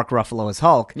love Mark Ruffalo as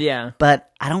Hulk, but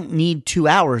I don't need 2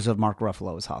 hours of Mark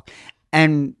Ruffalo as Hulk,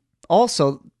 and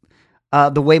also.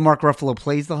 The way Mark Ruffalo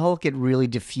plays the Hulk, it really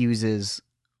diffuses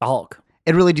Hulk.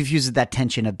 It really diffuses that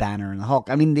tension of Banner and the Hulk.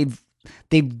 I mean,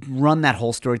 they've run that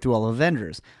whole story through all of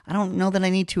Avengers. I don't know that I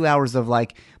need 2 hours of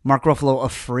like Mark Ruffalo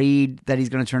afraid that he's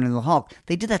going to turn into the Hulk.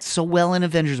 They did that so well in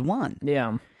Avengers 1.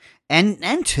 Yeah.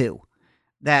 And 2.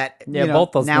 That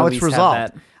both those now movies it's resolved.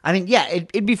 Have that. I mean, yeah,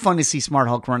 it'd be fun to see Smart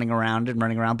Hulk running around,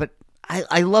 but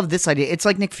I love this idea. It's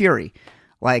like Nick Fury.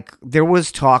 Like, there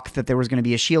was talk that there was going to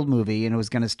be a S.H.I.E.L.D. movie, and it was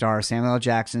going to star Samuel L.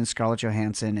 Jackson, Scarlett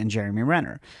Johansson, and Jeremy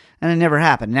Renner. And it never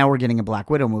happened. Now we're getting a Black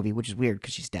Widow movie, which is weird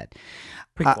because she's dead.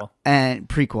 Prequel.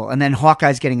 And then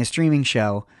Hawkeye's getting a streaming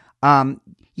show.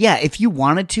 Yeah, if you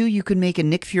wanted to, you could make a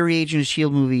Nick Fury Agent of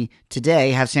S.H.I.E.L.D. movie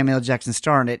today, have Samuel L. Jackson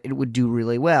star in it. It would do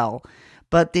really well.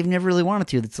 But they've never really wanted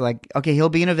to. It's like, okay, he'll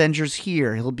be in Avengers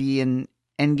here. He'll be in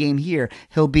Endgame here.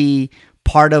 He'll be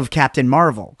part of Captain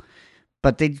Marvel.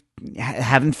 But they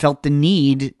haven't felt the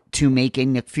need to make a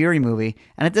Nick Fury movie.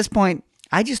 And at this point,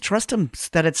 I just trust him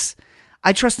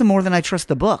I trust him more than I trust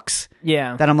the books.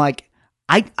 Yeah. That I'm like,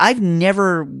 I've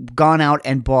never gone out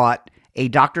and bought a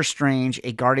Doctor Strange,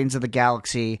 a Guardians of the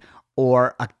Galaxy,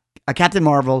 or a Captain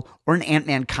Marvel, or an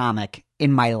Ant-Man comic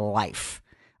in my life.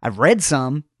 I've read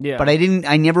some, but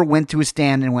I never went to a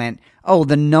stand and went, oh,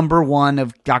 the number one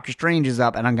of Doctor Strange is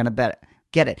up and I'm going to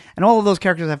get it. And all of those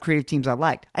characters have creative teams I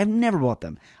liked. I've never bought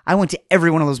them. I went to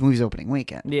every one of those movies opening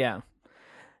weekend. Yeah.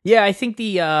 Yeah, I think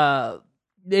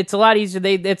it's a lot easier.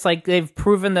 It's like they've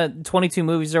proven that 22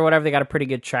 movies or whatever, they got a pretty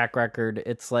good track record.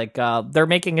 It's like they're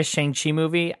making a Shang-Chi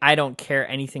movie. I don't care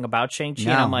anything about Shang-Chi.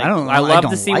 No, and I'm like, I love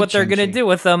don't to see like what they're going to Shang-Chi. do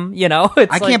with them. You know,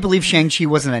 I can't believe Shang-Chi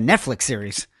wasn't a Netflix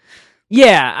series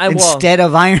Yeah, instead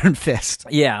of Iron Fist.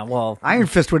 Yeah, well, Iron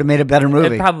Fist would have made a better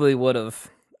movie. it probably would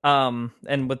have.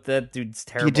 And with that dude's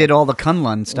terrible. You did all the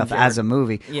Kunlun stuff as a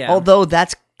movie. Yeah. Although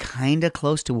that's kind of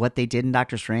close to what they did in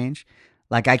Doctor Strange.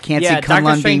 Like, I can't see Doctor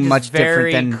Kunlun Strange being is much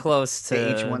very different than close to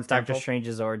the H1 Doctor temple.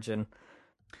 Strange's origin.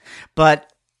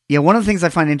 But yeah, one of the things I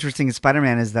find interesting in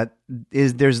Spider-Man is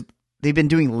they've been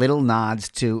doing little nods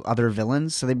to other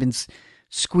villains. So they've been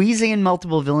squeezing in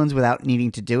multiple villains without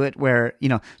needing to do it. Where, you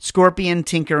know, Scorpion,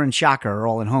 Tinker, and Shocker are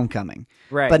all in Homecoming,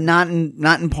 Right? But not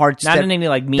in parts Not that, in any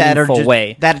like that are meaningful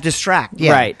way. that distract.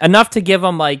 Yeah. Right. Enough to give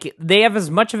them like they have as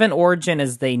much of an origin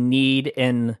as they need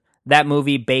in that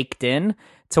movie baked in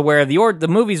to where the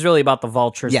movie's really about the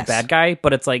Vulture's Yes. the bad guy,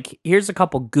 but it's like here's a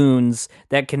couple goons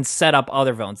that can set up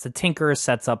other villains. The Tinker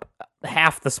sets up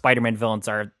half the Spider-Man villains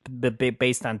are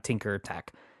based on Tinker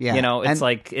tech. Yeah. You know, it's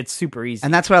And- it's super easy.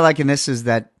 And that's what I like in this is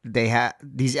that they have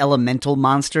these elemental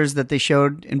monsters that they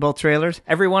showed in both trailers.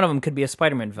 Every one of them could be a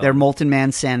Spider-Man villain. They're Molten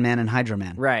Man, Sandman, and Hydra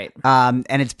Man. Right. And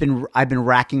I've been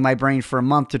racking my brain for a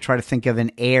month to try to think of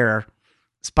an Air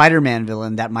Spider-Man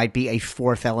villain that might be a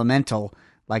fourth elemental,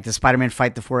 like the Spider-Man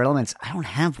fight the four elements. I don't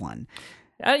have one.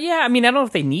 Yeah, I mean, I don't know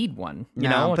if they need one. You No,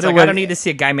 know, but it's it like would- I don't need to see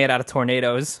a guy made out of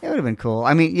tornadoes. It would have been cool.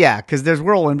 I mean, yeah, because there's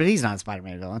Whirlwind, but he's not a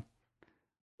Spider-Man villain.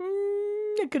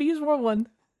 I could use Whirlwind.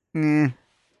 Eh.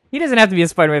 He doesn't have to be a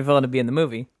Spider-Man villain to be in the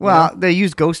movie. Well, they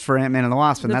used Ghost for Ant-Man and the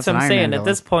Wasp, and That's that's what an I'm Iron saying. Man At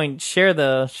this point, share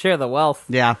the wealth.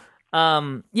 Yeah.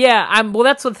 Well,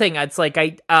 that's the thing. It's like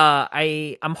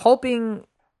I'm hoping,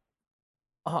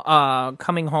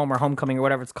 Coming Home or Homecoming or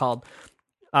whatever it's called,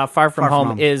 Far From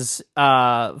Home is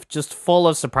just full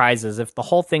of surprises. If the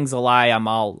whole thing's a lie, I'm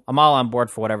all on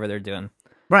board for whatever they're doing.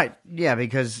 Right. Yeah,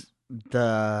 because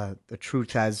the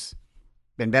truth has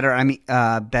been better. I mean,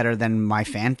 better than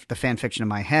the fan fiction in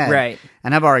my head. Right.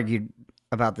 And I've argued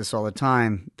about this all the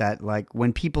time that like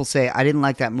when people say I didn't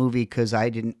like that movie because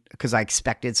I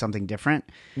expected something different.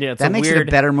 Yeah, that makes it a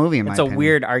better movie in my opinion. It's a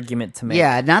weird argument to make.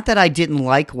 Yeah, not that I didn't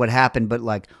like what happened, but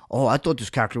like, oh, I thought this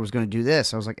character was going to do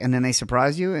this. I was like, and then they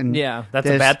surprise you. And Yeah, that's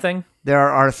a bad thing. There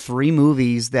are 3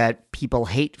 movies that people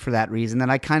hate for that reason that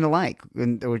I kind of like,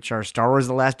 which are Star Wars: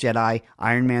 The Last Jedi,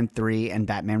 Iron Man 3, and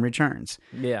Batman Returns.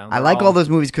 Yeah, I like all those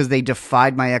movies because they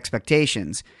defied my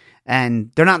expectations.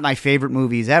 And they're not my favorite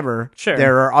movies ever. Sure.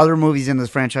 There are other movies in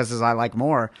those franchises I like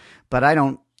more, but I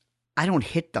don't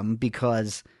hit them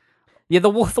because Yeah, the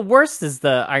worst is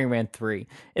the Iron Man 3.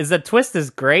 Is the twist is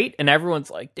great, and everyone's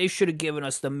like, they should have given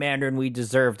us the Mandarin we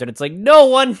deserved. And it's like,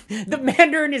 the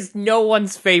Mandarin is no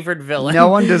one's favorite villain. no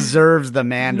one deserves the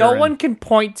Mandarin. No one can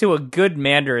point to a good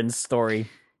Mandarin story.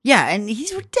 Yeah, and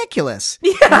he's ridiculous.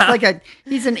 Yeah.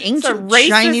 He's an It's a ancient racist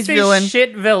Chinese villain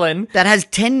shit villain. that has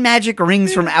 10 magic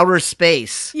rings from outer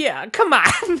space. Yeah, come on.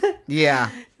 Yeah.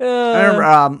 I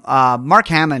remember Mark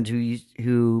Hammond,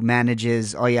 who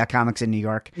manages Oh Yeah Comics in New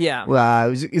York. Yeah.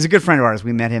 He's a good friend of ours.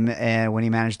 We met him when he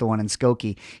managed the one in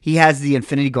Skokie. He has the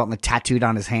Infinity Gauntlet tattooed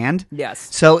on his hand. Yes.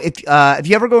 So if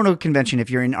you ever go to a convention, if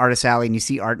you're in Artist Alley and you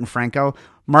see Art and Franco,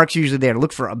 Mark's usually there to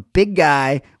look for a big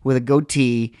guy with a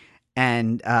goatee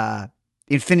and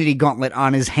Infinity Gauntlet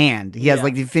on his hand. He has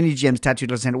like the Infinity Gems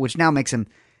tattooed on his hand, which now makes him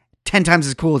 10 times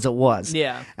as cool as it was.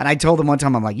 Yeah. And I told him one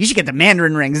time, I'm like, you should get the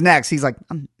Mandarin rings next. He's like,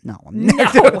 I'm never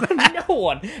doing that.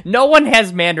 No one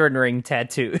has Mandarin ring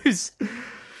tattoos.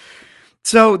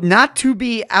 So, not to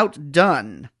be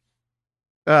outdone,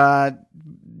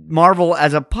 Marvel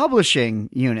as a publishing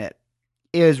unit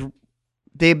is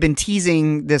they've been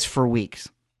teasing this for weeks.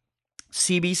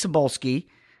 CB Cebulski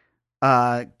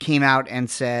came out and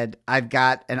said, I've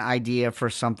got an idea for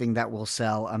something that will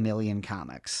sell 1 million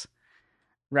comics.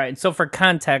 Right. So for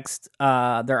context,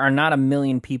 there are not 1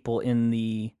 million people in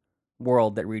the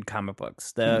world that read comic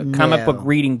books. The comic book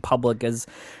reading public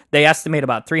they estimate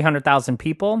about 300,000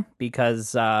 people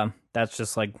because that's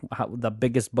just like how the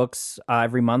biggest books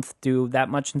every month do that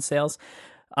much in sales.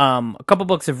 A couple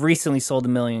books have recently sold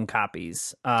 1 million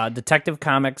copies. Detective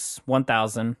Comics,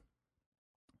 1,000.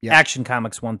 Yeah. Action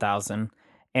Comics, 1,000.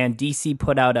 And DC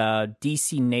put out a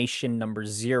DC Nation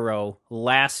 #0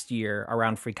 last year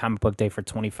around Free Comic Book Day for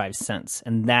 25 cents.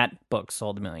 And that book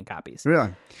sold 1 million copies. Really?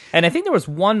 And I think there was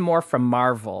one more from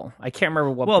Marvel. I can't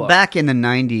remember what book. Back in the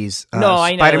 90s, No,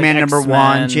 I know, Spider-Man like #1,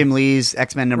 X-Men. Jim Lee's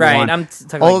X-Men #1. Right, I'm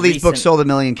talking all like of these books recent sold 1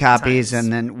 million copies, times.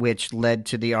 and then which led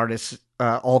to the artists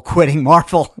all quitting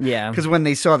Marvel. Yeah. Because when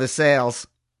they saw the sales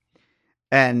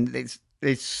and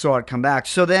they saw it come back.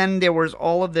 So then there was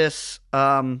all of this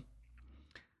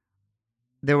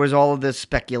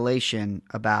speculation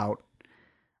about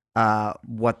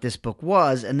what this book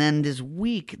was, and then this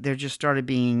week there just started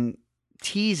being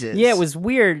teases. Yeah, it was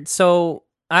weird. So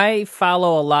I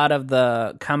follow a lot of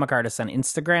the comic artists on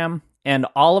Instagram, and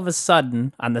all of a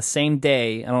sudden, on the same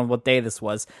day, I don't know what day this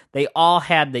was, they all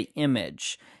had the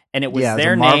image, and it was it was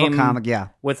their a Marvel name comic,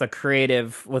 with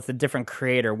a different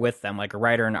creator with them, like a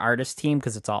writer and artist team,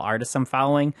 because it's all artists I'm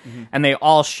following, and they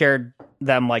all shared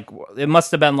them. Like it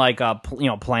must have been like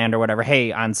planned or whatever.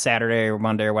 Hey, on Saturday or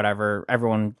Monday or whatever,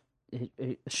 everyone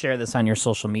share this on your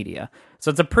social media.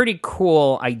 So it's a pretty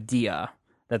cool idea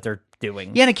that they're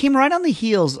doing. Yeah, and it came right on the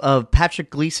heels of Patrick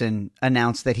Gleason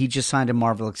announced that he just signed a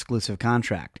Marvel exclusive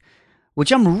contract,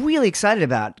 which I'm really excited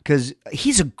about because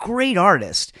he's a great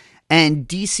artist, and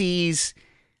DC's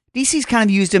kind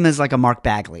of used him as like a Mark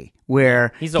Bagley,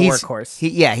 where he's a workhorse.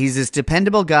 He's this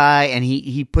dependable guy, and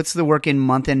he puts the work in,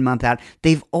 month out.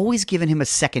 They've always given him a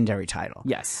secondary title.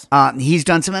 Yes. He's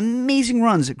done some amazing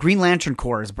runs. Green Lantern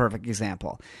Corps is a perfect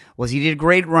example. He did a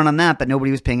great run on that, but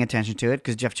nobody was paying attention to it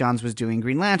because Jeff Johns was doing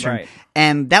Green Lantern. Right.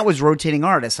 And that was rotating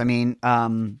artists. I mean,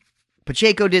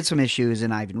 Pacheco did some issues,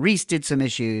 and Ivan Reis did some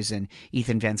issues, and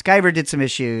Ethan Van Sciver did some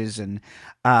issues, and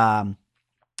who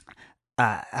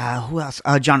else?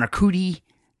 John Arcudi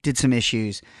did some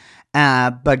issues.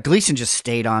 But Gleason just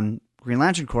stayed on Green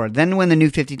Lantern Corps. Then when the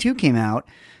New 52 came out,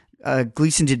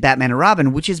 Gleason did Batman and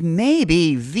Robin, which is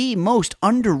maybe the most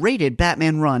underrated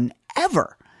Batman run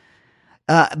ever.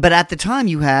 But at the time,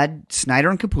 you had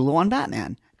Snyder and Capullo on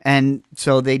Batman. And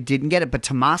so they didn't get it. But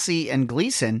Tomasi and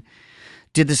Gleason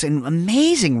did this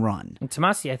amazing run. And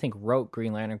Tomasi, I think, wrote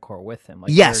Green Lantern Corps with him.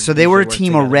 Like, yes, so they were a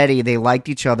team together. already. They liked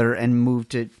each other and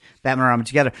moved to Batman and Robin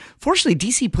together. Fortunately,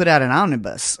 DC put out an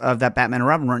omnibus of that Batman and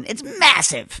Robin run. It's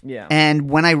massive. Yeah. And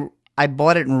when I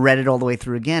bought it and read it all the way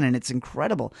through again, and it's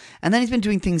incredible. And then he's been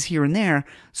doing things here and there.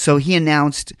 So he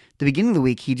announced the beginning of the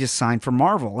week he just signed for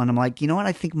Marvel. And I'm like, you know what?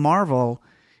 I think Marvel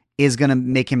is going to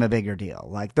make him a bigger deal.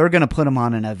 Like, they're going to put him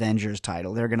on an Avengers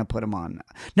title. They're going to put him on...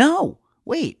 No,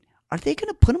 wait. Are they going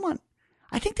to put him on...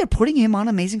 I think they're putting him on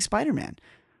Amazing Spider-Man.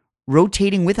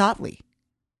 Rotating with Otley.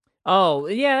 Oh,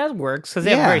 yeah, that works because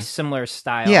they have a very similar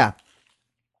style. Yeah.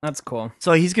 That's cool.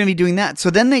 So he's going to be doing that. So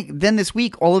then this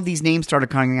week, all of these names started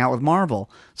coming out with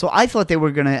Marvel. So I thought they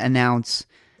were going to announce...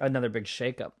 Another big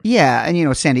shakeup. Yeah,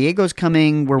 and San Diego's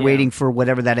coming. We're waiting for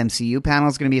whatever that MCU panel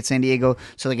is going to be at San Diego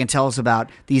so they can tell us about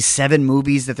these 7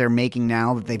 movies that they're making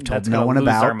now that they've told no one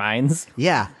about. Our minds.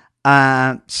 Yeah.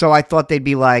 So I thought they'd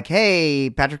be like, hey,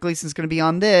 Patrick Gleason's going to be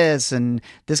on this, and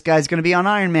this guy's going to be on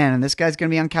Iron Man, and this guy's going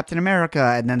to be on Captain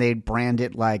America, and then they'd brand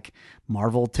it like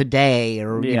Marvel Today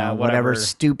or whatever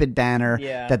stupid banner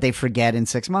that they forget in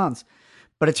 6 months.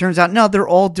 But it turns out, no, they're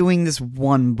all doing this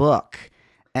one book.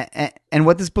 And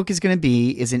what this book is going to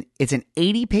be is it's an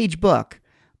 80-page book,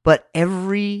 but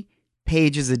every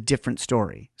page is a different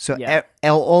story. So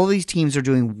all these teams are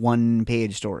doing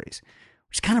 1-page stories,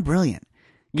 which is kind of brilliant.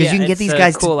 Because you can get these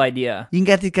guys idea. You can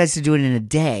get these guys to do it in a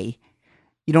day.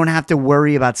 You don't have to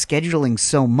worry about scheduling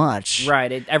so much.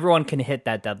 Right. Everyone can hit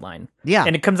that deadline. Yeah.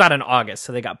 And it comes out in August,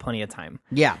 so they got plenty of time.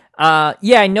 Yeah. I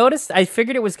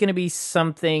figured it was going to be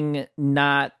something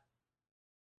not...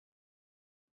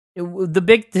 The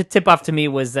big tip-off to me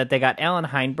was that they got Alan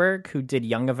Heinberg, who did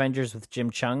Young Avengers with Jim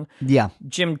Chung. Yeah.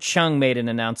 Jim Chung made an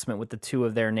announcement with the 2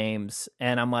 of their names,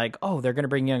 and I'm like, oh, they're going to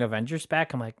bring Young Avengers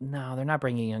back? I'm like, no, they're not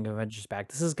bringing Young Avengers back.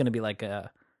 This is going to be like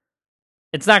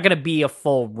it's not going to be a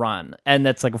full run. And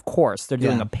that's like, of course, they're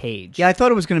doing a page. Yeah, I thought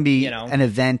it was going to be an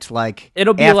event like...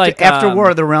 It'll be after War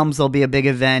of the Realms, there'll be a big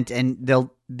event, and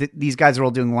these guys are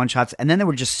all doing one shots, and then there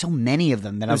were just so many of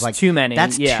them that I was There's like, too many,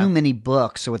 That's yeah. too many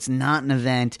books, so it's not an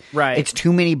event. Right. It's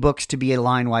too many books to be a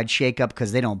line wide shakeup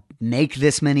because they don't make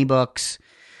this many books.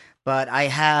 But I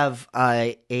have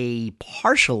a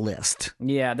partial list.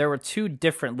 Yeah, there were 2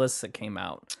 different lists that came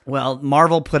out. Well,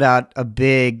 Marvel put out a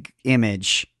big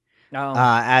image Oh,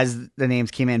 as the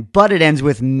names came in, but it ends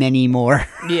with many more.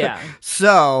 yeah.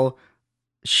 So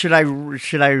should I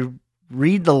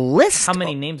read the list? How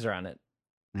many names are on it?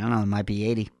 I don't know. It might be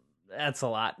 80. That's a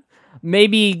lot.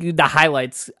 Maybe the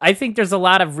highlights. I think there's a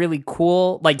lot of really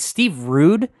cool, like Steve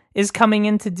Rude is coming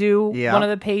in to do one of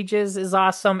the pages is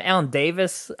awesome. Alan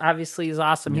Davis obviously is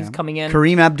awesome. He's coming in.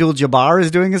 Kareem Abdul-Jabbar is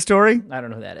doing a story. I don't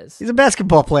know who that is. He's a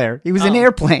basketball player. He was in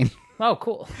Airplane. Oh,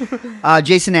 cool.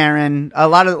 Jason Aaron. A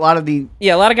lot of the.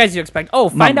 Yeah, a lot of guys you expect. Oh,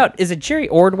 find out, is it Jerry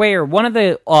Ordway or one of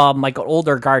the like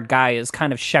older guard guy is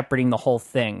kind of shepherding the whole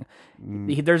thing?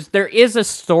 There is a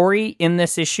story in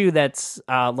this issue that's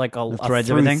like a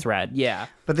through thread. Yeah.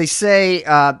 But they say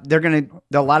a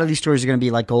lot of these stories are gonna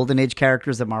be like Golden Age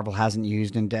characters that Marvel hasn't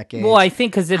used in decades. Well, I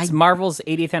think because it's Marvel's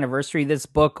 80th anniversary, this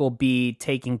book will be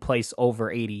taking place over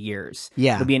 80 years.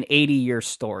 Yeah. It'll be an 80-year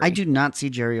story. I do not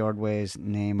see Jerry Ordway's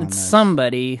name on It's this.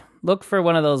 somebody. Look for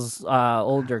one of those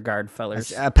older guard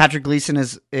fellers. Patrick Gleason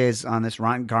is on this.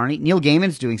 Ron Garney. Neil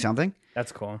Gaiman's doing something.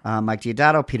 That's cool. Mike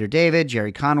Diodato, Peter David,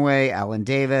 Jerry Conway, Alan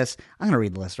Davis. I'm going to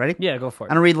read the list. Ready? Yeah, go for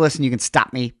it. I'm going to read the list and you can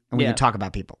stop me and we can talk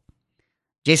about people.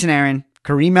 Jason Aaron,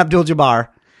 Kareem Abdul-Jabbar,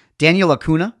 Daniel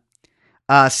Acuna,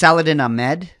 Saladin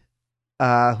Ahmed,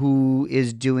 who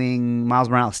is doing Miles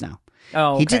Morales now.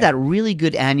 Oh, okay. He did that really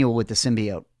good annual with the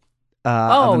symbiote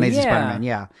of Amazing Spider-Man.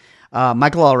 Yeah.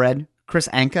 Michael Allred, Chris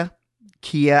Anka,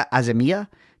 Kia Azamiya,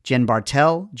 Jen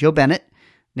Bartel, Joe Bennett,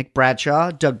 Nick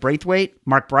Bradshaw, Doug Braithwaite,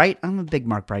 Mark Bright. I'm a big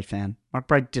Mark Bright fan. Mark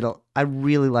Bright I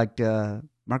really liked,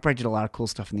 Mark Bright did a lot of cool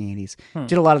stuff in the 80s.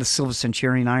 Did a lot of the Silver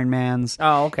Centurion Iron Mans.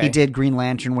 Oh, okay. He did Green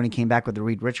Lantern when he came back with the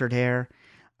Reed Richard hair.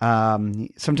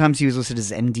 Sometimes he was listed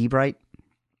as M.D. Bright.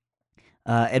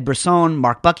 Ed Brisson,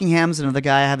 Mark Buckingham's another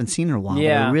guy I haven't seen in a while.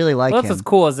 Yeah. But I really like That's him. what's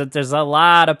cool is that there's a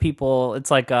lot of people.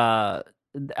 It's like, I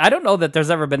don't know that there's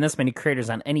ever been this many creators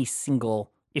on any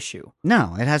single issue.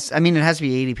 No, it has to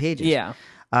be 80 pages. Yeah.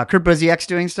 Kurt Busiek's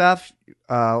doing stuff.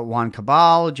 Juan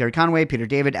Cabal, Jerry Conway, Peter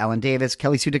David, Alan Davis,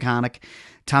 Kelly Sue DeConnick,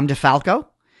 Tom DeFalco,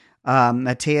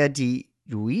 Matea De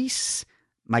Luis,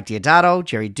 Mike Diodato,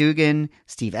 Jerry Dugan,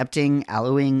 Steve Epting, Al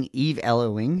Ewing, Eve L.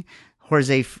 Ewing,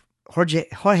 Jorge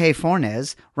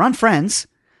Fornes, Ron Frenz,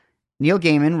 Neil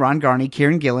Gaiman, Ron Garney,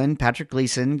 Kieran Gillen, Patrick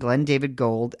Gleason, Glenn David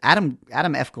Gold, Adam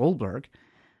F. Goldberg,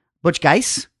 Butch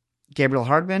Geiss, Gabriel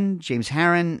Hardman, James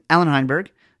Harron, Alan Heinberg,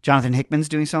 Jonathan Hickman's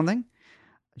doing something,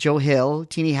 Joe Hill,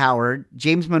 Teenie Howard,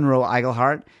 James Monroe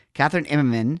Eigelhart, Catherine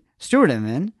Immerman, Stuart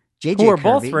Immerman, J.J. Who are Kirby.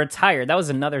 both retired. That was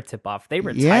another tip-off. They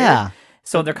retired. Yeah.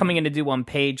 So they're coming in to do one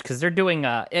page because they're doing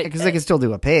Because they can still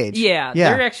do a page. Yeah,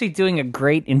 they're actually doing a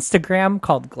great Instagram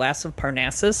called Glass of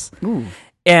Parnassus. Ooh.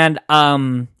 And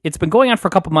it's been going on for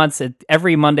a couple months.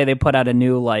 Every Monday they put out a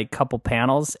new couple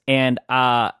panels, and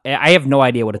I have no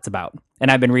idea what it's about.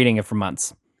 And I've been reading it for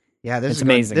months. Yeah, It's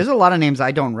amazing. There's a lot of names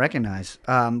I don't recognize.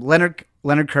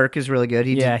 Leonard Kirk is really good.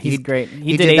 He's great.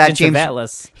 He did Agents of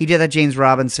Atlas. He did that James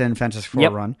Robinson Fantastic Four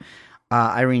run.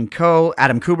 Irene Coe,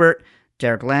 Adam Kubert,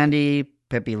 Derek Landy,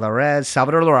 Pepe Larez,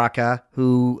 Salvador Larroca,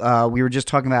 who we were just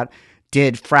talking about,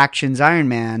 did Fractions Iron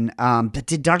Man, but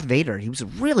did Darth Vader. He was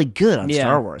really good on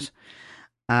Star Wars.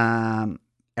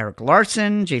 Eric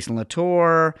Larson, Jason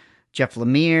Latour, Jeff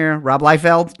Lemire, Rob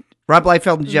Liefeld,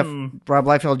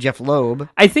 Jeff Loeb.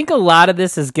 I think a lot of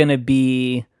this is going to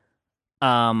be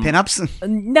Pinups?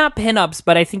 not pinups,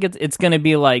 but I think it's going to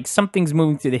be like something's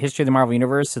moving through the history of the Marvel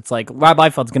Universe. It's like Rob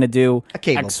Liefeld's going to do A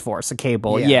Cable. X-Force, a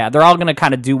Cable. Yeah. Yeah, they're all going to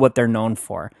kind of do what they're known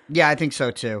for. Yeah, I think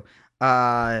so too.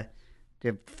 Jeff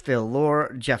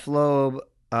Loeb,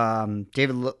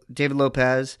 David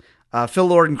Lopez, Phil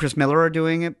Lord and Chris Miller are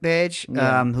doing a page,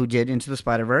 who did Into the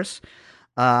Spider-Verse.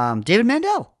 David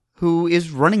Mandel, who is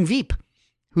running Veep,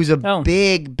 who's a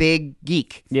big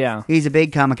geek. Yeah. He's a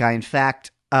big comic guy. In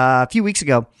fact, a few weeks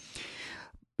ago,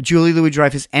 Julie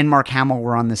Louis-Dreyfus and Mark Hamill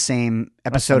were on the same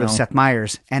episode of Seth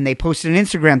Meyers, and they posted an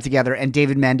Instagram together, and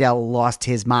David Mandel lost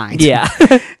his mind. Yeah.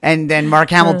 And then Mark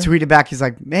Hamill tweeted back, he's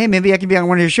like, hey, maybe I can be on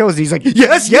one of your shows. And he's like,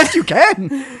 yes, you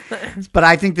can. But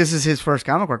I think this is his first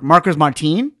comic work. Marcos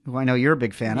Martin, who I know you're a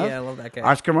big fan of. Yeah, I love that guy.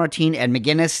 Oscar Martin, Ed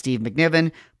McGuinness, Steve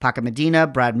McNiven, Paca Medina,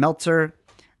 Brad Meltzer,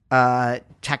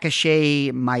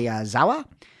 Takashi Miyazawa,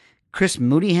 Chris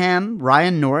Moodyham,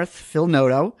 Ryan North, Phil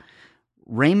Noto,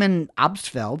 Raymond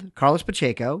Obstfeld, Carlos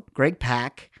Pacheco, Greg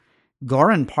Pak,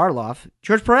 Goran Parloff,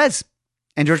 George Perez,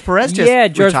 And George Perez just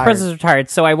George retired. Perez is retired.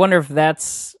 So I wonder if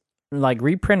that's like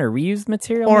reprint or reused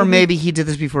material, Or maybe he did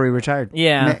this before he retired.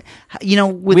 Yeah. You know,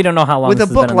 we don't know how long with this a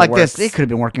has book been in like the this, works. they could have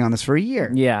been working on this for a year.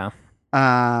 Yeah.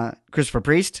 Christopher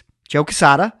Priest, Joe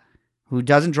Quesada, who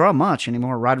doesn't draw much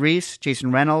anymore. Rod Reese,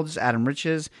 Jason Reynolds, Adam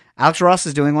Riches. Alex Ross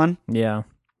is doing one. Yeah.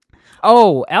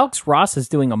 Oh, Alex Ross is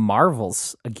doing a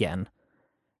Marvels again.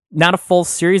 Not a full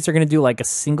series. They're going to do like a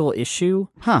single issue.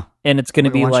 Huh. And it's going to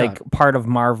Like a be one-shot. like part of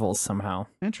Marvels somehow.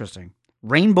 Interesting.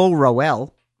 Rainbow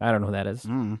Rowell. I don't know who that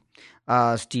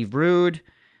is. Steve Rude.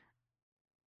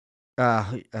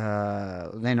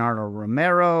 Leonardo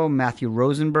Romero. Matthew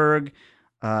Rosenberg.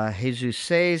 Jesus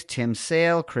Says. Tim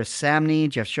Sale. Chris Samney.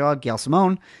 Jeff Shaw. Gail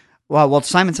Simone. Walt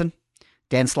Simonson.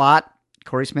 Dan Slott.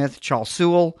 Corey Smith. Charles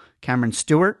Sewell. Cameron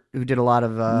Stewart, who did a lot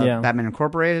of Batman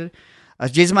Incorporated.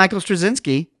 Jason Michael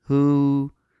Straczynski,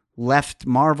 who left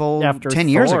Marvel After 10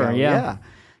 years Thor, ago. yeah.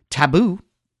 Taboo.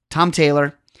 Tom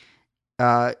Taylor.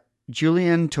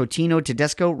 Julian Totino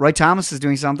Tedesco. Roy Thomas is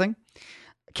doing something.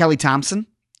 Kelly Thompson.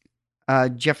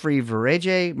 Jeffrey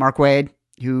Verege. Mark Waid,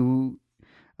 who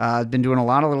has been doing a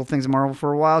lot of little things in Marvel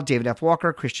for a while. David F.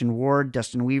 Walker. Christian Ward.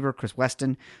 Dustin Weaver. Chris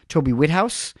Weston. Toby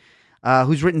Whithouse,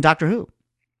 who's written Doctor Who.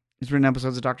 He's written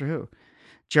episodes of Doctor Who.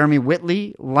 Jeremy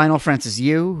Whitley, Lionel Francis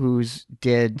Yu, who's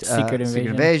did Secret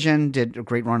Invasion, did a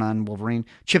great run on Wolverine.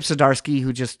 Chip Zdarsky,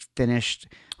 who just finished,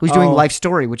 who's doing Life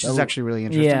Story, which is actually really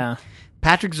interesting. Yeah.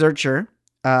 Patrick Zurcher.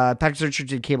 Patrick Zurcher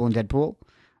did Cable and Deadpool.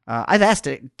 I've asked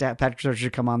Patrick Zurcher to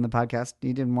come on the podcast.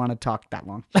 He didn't want to talk that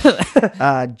long.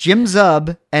 Jim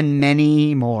Zub and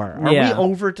many more. Are we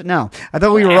over? No. I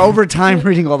thought we were over time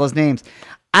reading all those names.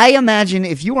 I imagine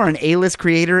if you are an A-list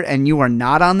creator and you are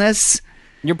not on this,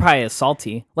 you're probably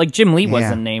salty. Like Jim Lee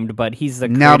wasn't named, but he's the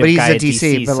creative no, but he's guy at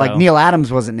DC. But like so- Neil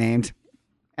Adams wasn't named,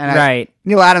 and Right.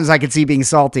 Neil Adams, I could see being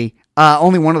salty.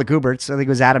 Only one of the Kuberts. I think it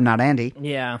was Adam, not Andy.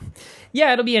 Yeah.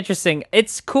 Yeah, it'll be interesting.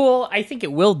 It's cool. I think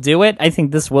it will do it. I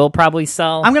think this will probably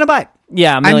sell. I'm gonna buy it.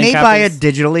 Yeah, a I million may buy it copies.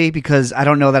 digitally because I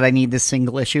don't know that I need this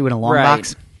single issue in a long Right.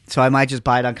 box. So I might just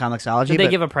buy it on Comixology. Did they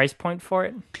but give a price point for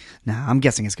it? no, I'm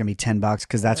guessing it's gonna be $10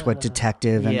 because that's what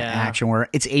detective and Yeah. action were.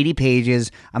 It's 80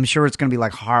 pages. I'm sure it's gonna be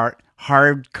like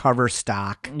hardcover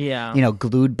stock. Yeah.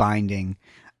 Glued binding.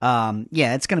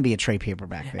 It's gonna be a trade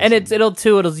paperback. And basically.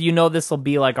 it'll this will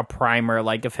be like a primer.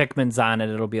 Like if Hickman's on it,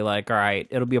 it'll be like, all right,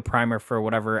 it'll be a primer for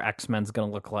whatever X-Men's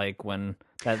gonna look like when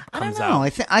that comes I don't know.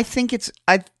 out. I think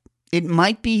it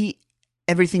might be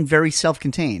everything very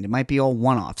self-contained. It might be all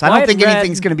one-offs. I Well, don't I think read-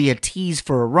 anything's going to be a tease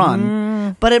for a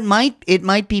run, but it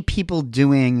might be people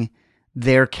doing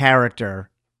their character,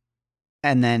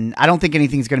 and then I don't think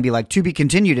anything's going to be like to be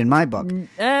continued in my book.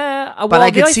 Well, I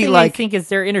the could only see, thing like- I think is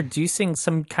they're introducing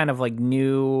some kind of like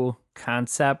new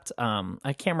concept. I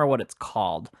can't remember what it's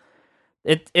called.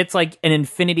 It's like an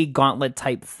Infinity Gauntlet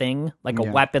type thing, like a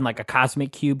weapon, like a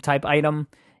cosmic cube type item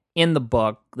in the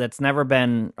book that's never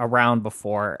been around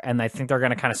before, and I think they're going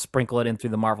to kind of sprinkle it in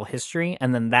through the Marvel history,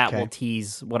 and then that will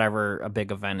tease whatever a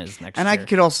big event is next And year. I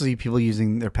could also see people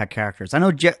using their pet characters. I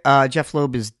know Jeff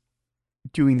Loeb is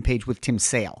doing the page with Tim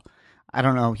Sale. I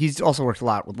don't know. He's also worked a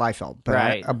lot with Liefeld, but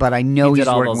Right. but I know He he's did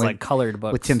all working those with, like colored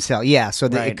books with Tim Sale. Yeah, so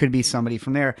Right. it could be somebody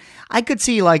from there. I could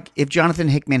see like if Jonathan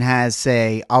Hickman has,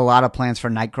 say, a lot of plans for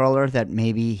Nightcrawler, that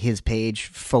maybe his page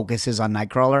focuses on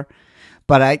Nightcrawler.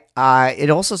 But it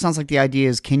also sounds like the idea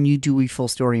is, can you do a full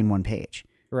story in one page?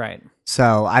 right.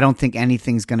 So I don't think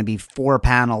anything's going to be 4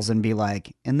 panels and be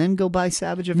like, and then go buy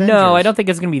Savage Avengers. No, I don't think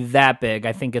it's going to be that big.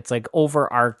 I think it's like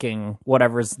overarching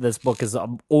whatever this book is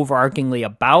overarchingly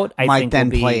about. I Might think then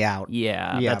will be, play out.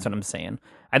 Yeah, Yeah. that's what I'm saying.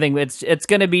 I think it's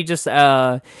going to be just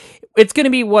it's going to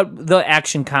be what the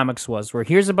Action Comics was, where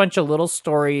here's a bunch of little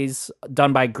stories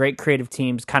done by great creative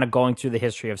teams, kind of going through the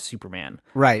history of Superman.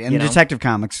 Right, and You the know? Detective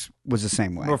Comics was the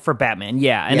same way. Or for Batman,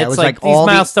 yeah, and Yeah, it it's was like like these all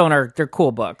the- milestone they're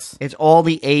cool books. It's all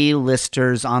the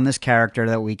A-listers on this character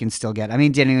that we can still get. I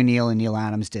mean, Denny O'Neil and Neil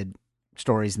Adams did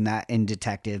stories in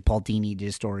Detective. Paul Dini did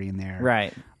a story in there.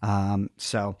 Right.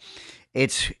 So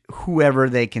it's whoever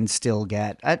they can still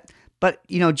get. But,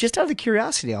 just out of the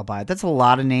curiosity, I'll buy it. That's a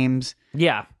lot of names.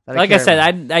 Yeah. that I Like I care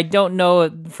said, I don't know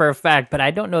for a fact, but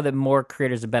I don't know that more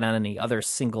creators have been on any other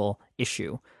single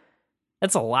issue.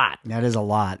 That's a lot. That is a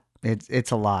lot.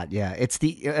 It's a lot, yeah. It's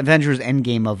the Avengers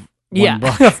Endgame of one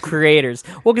book. of creators.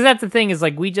 Well, because that's the thing is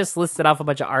like we just listed off a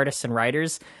bunch of artists and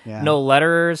writers. Yeah. No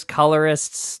letterers,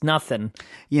 colorists, nothing.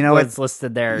 You know was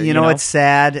listed there. You know what's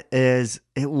sad is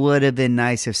it would have been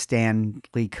nice if Stan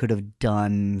Lee could have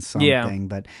done something, Yeah.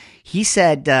 but he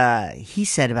said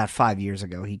about 5 years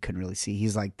ago he couldn't really see.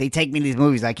 He's like, they take me to these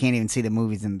movies, I can't even see the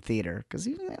movies in the theater because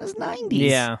it was 90s.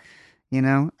 Yeah. you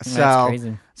know? That's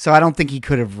crazy. So I don't think he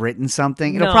could have written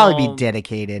something. It'll probably be No.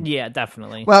 dedicated. Yeah,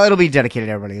 definitely. Well, it'll be dedicated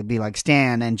to everybody. It'll be like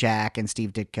Stan and Jack and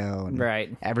Steve Ditko and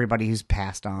Right. everybody who's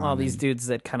passed on. All these and- dudes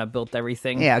that kind of built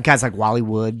everything. Yeah, guys like Wally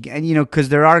Wood. And, you know, because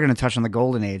they are going to touch on the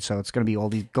Golden Age, so it's going to be all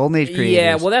these Golden Age creators.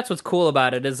 Yeah, well, that's what's cool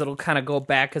about it is it'll kind of go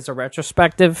back as a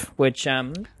retrospective, which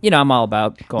you know I'm all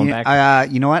about going back.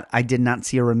 You know what? I did not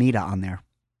see a Ramita on there.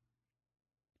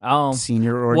 Oh,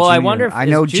 Senior or well, junior. I wonder if I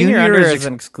know junior junior under is is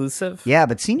an exclusive. yeah,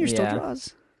 but senior still Yeah.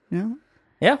 draws. You know?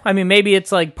 Yeah, I mean maybe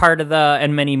it's like part of the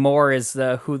and many more is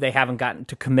the who they haven't gotten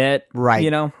to commit. Right.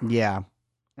 You know. Yeah.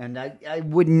 And I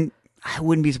wouldn't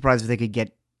be surprised if they could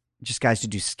get just guys to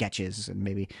do sketches and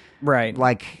maybe Right.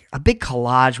 like a big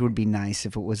collage would be nice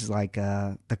if it was like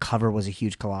the cover was a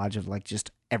huge collage of like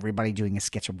just everybody doing a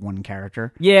sketch of one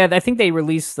character. Yeah, I think they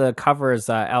released the cover as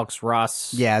Alex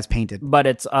Ross. Yeah, it's painted. But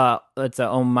it's a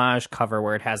homage cover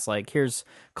where it has like here's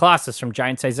Colossus from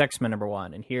Giant Size X-Men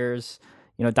 #1 and here's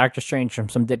Doctor Strange from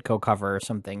some Ditko cover or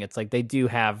something. It's like they do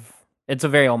have it's a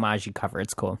very homage cover.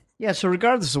 It's cool. Yeah, so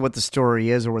regardless of what the story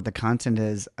is or what the content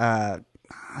is,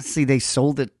 see they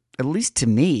sold it at least to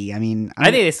me. I mean,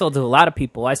 I think they sold it to a lot of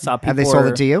people. I saw people. have they sold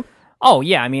it to you? Oh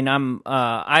yeah, I mean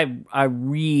I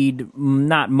read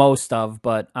not most of,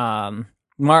 but I'm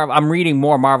reading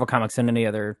more Marvel comics than any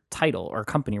other title or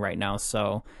company right now.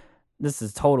 So this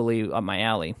is totally up my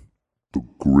alley. The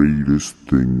greatest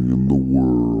thing in the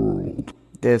world.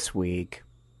 This week.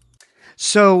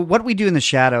 So what we do in the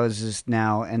shadows is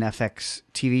now an FX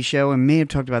TV show, and may have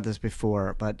talked about this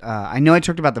before, but I know I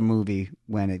talked about the movie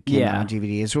when it came out on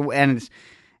DVD, and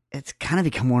it's kind of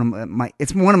become one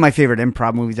of my favorite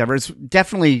improv movies ever. It's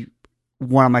definitely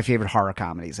one of my favorite horror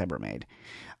comedies ever made.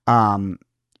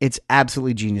 It's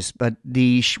absolutely genius. But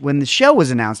when the show was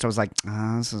announced, I was like,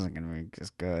 oh, this isn't going to be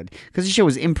as good because the show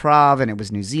was improv and it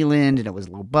was New Zealand and it was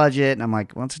low budget, and I'm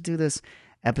like, well, let's do this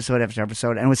episode after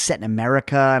episode, and it was set in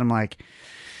America, and I'm like,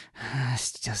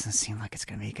 this doesn't seem like it's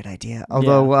going to be a good idea.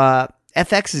 Although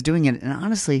FX is doing it, and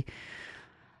honestly,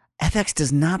 FX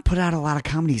does not put out a lot of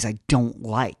comedies I don't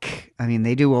like. I mean,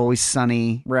 they do Always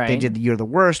Sunny. Right. They did You're the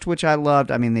Worst, which I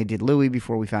loved. I mean, they did Louie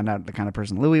before we found out the kind of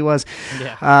person Louie was.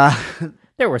 Yeah.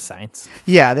 There were signs.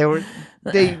 Yeah,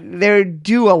 they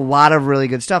do a lot of really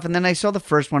good stuff. And then I saw the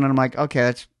first one, and I'm like,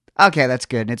 okay, that's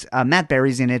good. And it's Matt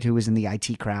Berry's in it, who was in the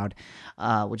IT Crowd,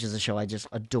 which is a show I just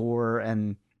adore,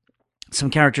 and some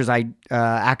characters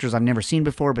actors I've never seen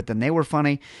before, but then they were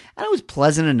funny, and it was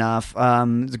pleasant enough.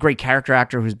 There's a great character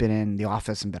actor who's been in The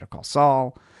Office and Better Call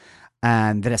Saul,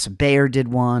 and Vanessa Bayer did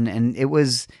one, and it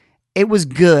was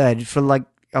good for like,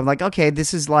 I'm like, okay,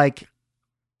 this is like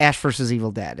Ash versus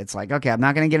Evil Dead. It's like, okay, I'm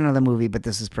not going to get another movie, but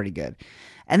this is pretty good.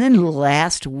 And then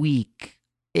last week,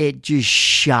 it just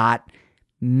shot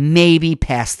maybe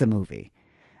past the movie.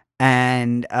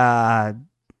 And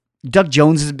Doug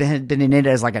Jones has been in it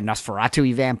as like a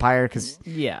Nosferatu vampire because,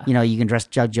 Yeah. you can dress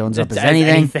Doug Jones up as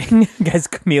anything. Guy's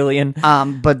chameleon.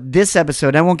 But this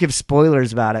episode, I won't give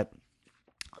spoilers about it,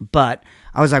 but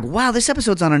I was like, wow, this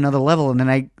episode's on another level. And then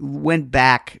I went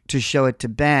back to show it to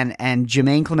Ben, and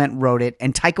Jermaine Clement wrote it,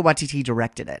 and Taika Waititi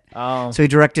directed it. Oh. So he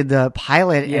directed the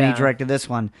pilot, and Yeah. he directed this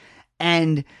one.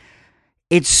 And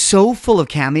it's so full of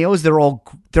cameos. They're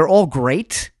all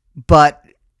great, but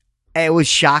it was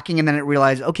shocking. And then it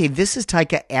realized, okay, this is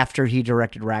Taika after he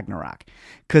directed Ragnarok.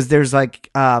 Because there's like,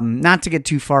 not to get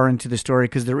too far into the story,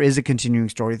 because there is a continuing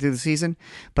story through the season,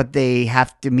 but they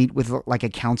have to meet with like a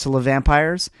council of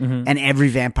vampires, and every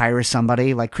vampire is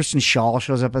somebody. Like Kristen Shaw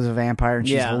shows up as a vampire, and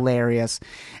she's Yeah. hilarious.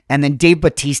 And then Dave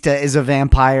Bautista is a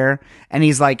vampire, and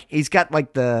he's got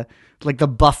like the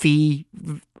Buffy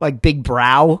like big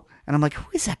brow, and I'm like, who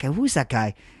is that guy? Who is that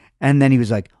guy? And then he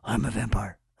was like, I'm a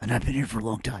vampire, and I've been here for a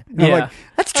long time. And I'm like,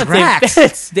 that's Drax.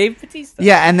 It's Dave Bautista.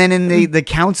 Yeah, and then in the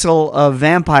council of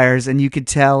vampires, and you could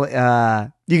tell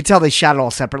they shot it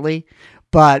all separately,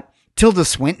 but Tilda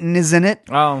Swinton is in it.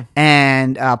 Oh.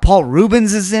 And Paul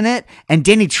Rubens is in it, and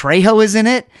Danny Trejo is in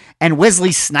it, and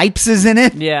Wesley Snipes is in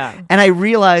it. Yeah. And I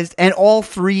realized, and all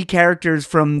three characters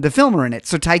from the film are in it.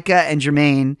 So Taika and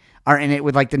Jermaine are in it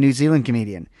with like the New Zealand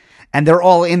comedian, and they're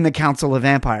all in the council of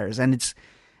vampires, and it's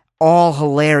all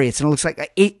hilarious. And it looks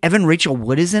like Evan Rachel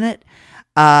Wood is in it.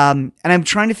 And I'm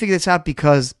trying to figure this out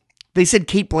because they said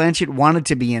Cate Blanchett wanted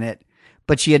to be in it,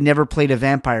 but she had never played a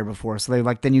vampire before. So they're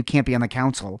like, then you can't be on the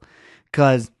council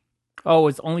because Oh,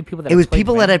 it's only people that it was have played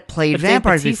people that had played But Dave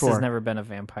vampires Bautista's before. never been a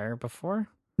vampire before.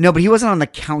 No, but he wasn't on the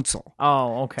council.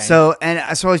 Oh, okay. So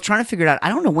I was trying to figure it out. I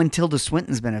don't know when Tilda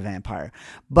Swinton's been a vampire,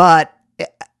 but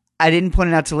I didn't point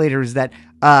it out till later. Is that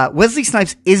Wesley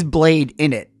Snipes is Blade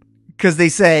in it? Because they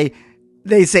say,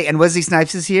 and Wesley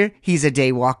Snipes is here. He's a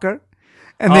daywalker,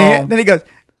 And then he goes,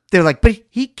 they're like, but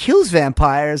he kills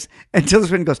vampires. And Tilda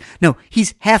Swinton goes, no,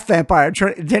 he's half vampire.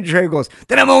 And then Trey goes,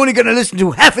 then I'm only going to listen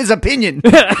to half his opinion.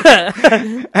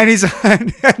 and he's on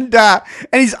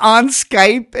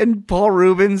Skype. And Paul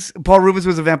Rubens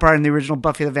was a vampire in the original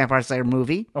Buffy the Vampire Slayer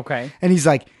movie. Okay. And he's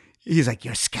like, your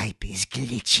Skype is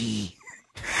glitchy.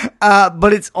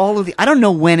 But it's all of the. I don't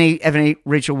know when Evan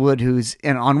Rachel Wood, who's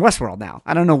on Westworld now.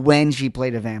 I don't know when she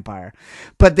played a vampire,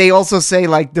 but they also say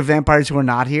like the vampires who are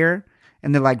not here,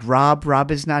 and they're like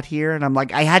Rob is not here, and I'm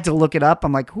like, I had to look it up.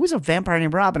 I'm like, who's a vampire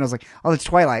named Rob? And I was like, oh, it's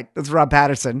Twilight. That's Rob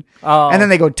Patterson. Oh. And then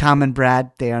they go, Tom and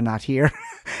Brad, they are not here,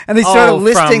 and they started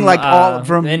listing like all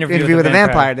from Interview with the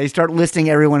Vampire. They start listing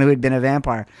everyone who had been a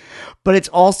vampire, but it's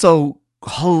also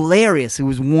hilarious. It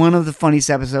was one of the funniest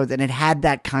episodes, and it had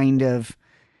that kind of.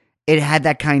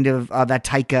 That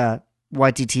Taika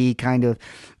Waititi kind of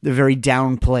the very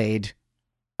downplayed,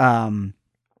 kind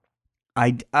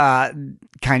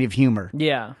of humor.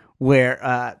 Yeah,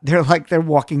 where they're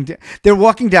walking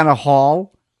down a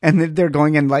hall and they're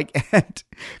going in like, and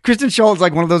Kristen Schaal is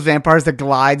like one of those vampires that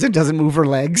glides and doesn't move her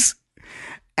legs.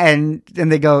 And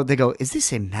they go, is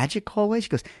this a magic hallway? She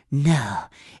goes, no,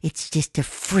 it's just a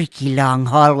freaky long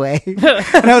hallway.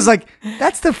 And I was like,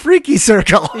 that's the freaky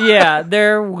circle. Yeah,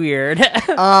 they're weird.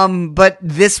 But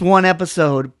this one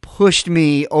episode pushed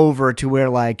me over to where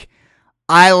like,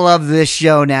 I love this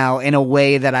show now in a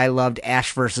way that I loved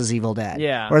Ash versus Evil Dead.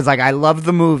 Yeah. Whereas like, I loved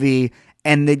the movie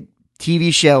and the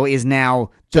TV show is now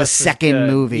the second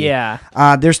movie. Yeah.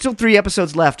 There's still 3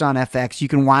 episodes left on FX. You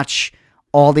can watch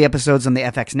all the episodes on the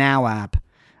FX Now app.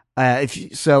 If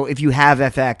you have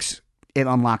FX, it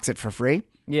unlocks it for free.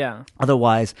 Yeah.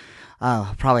 Otherwise,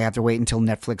 I'll probably have to wait until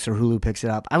Netflix or Hulu picks it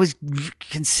up. I was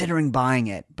considering buying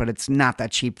it, but it's not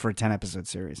that cheap for a 10-episode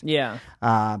series. Yeah.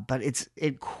 But it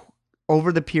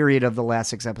over the period of the last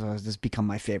 6 episodes, it's become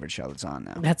my favorite show that's on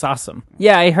now. That's awesome.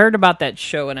 Yeah, I heard about that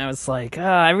show, and I was like,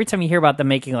 every time you hear about them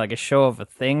making like a show of a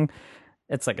thing,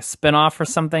 it's like a spinoff or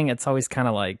something. It's always kind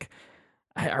of like,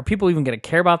 are people even going to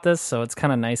care about this? So it's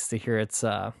kind of nice to hear it's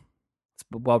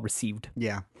well received.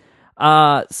 Yeah.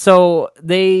 So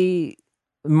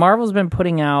Marvel's been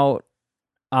putting out,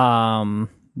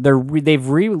 they've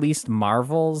re-released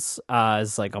Marvels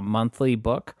as like a monthly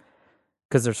book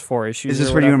because there's 4 issues. Is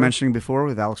this what you were mentioning before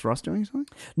with Alex Ross doing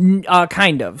something?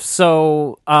 Kind of.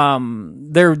 So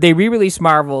they re-released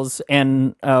Marvels,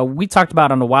 and we talked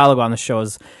about it a while ago on the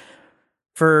shows.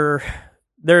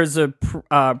 There's a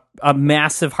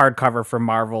massive hardcover for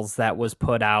Marvels that was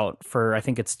put out for, I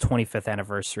think it's 25th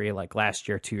anniversary, like last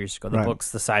year, 2 years ago. The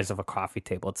book's the size of a coffee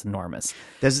table. It's enormous.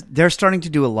 They're starting to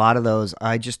do a lot of those.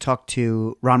 I just talked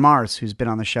to Ron Mars, who's been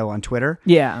on the show on Twitter.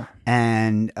 Yeah.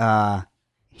 And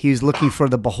he was looking for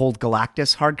the Behold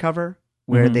Galactus hardcover,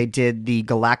 where they did the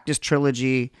Galactus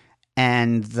trilogy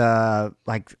and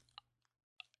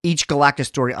each Galactus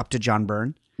story up to John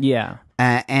Byrne. Yeah.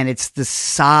 And it's the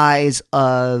size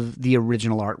of the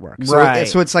original artwork.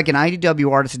 So it's like an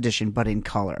IDW artist edition, but in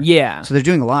color. Yeah. So they're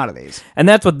doing a lot of these. And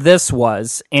that's what this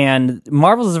was. And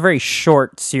Marvel's is a very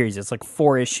short series. It's like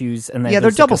 4 issues. And then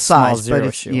they're double sized. But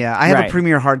I have a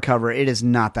premiere hardcover. It is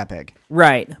not that big.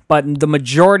 Right. But the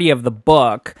majority of the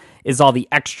book is all the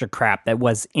extra crap that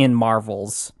was in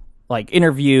Marvel's, like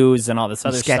interviews and all this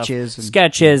other sketches stuff.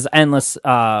 Sketches, endless,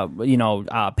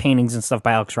 paintings and stuff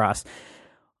by Alex Ross.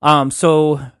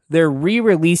 So they're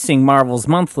re-releasing Marvel's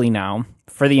monthly now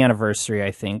for the anniversary,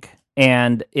 I think,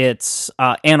 and it's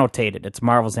annotated. It's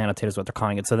Marvel's Annotated is what they're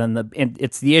calling it. So then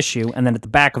it's the issue, and then at the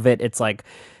back of it, it's like,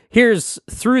 here's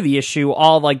through the issue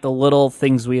all like the little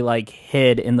things we like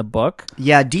hid in the book.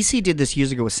 Yeah, DC did this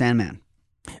years ago with Sandman.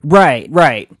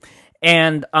 Right,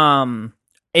 and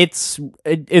it's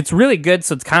really good.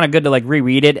 So it's kind of good to like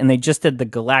reread it, and they just did the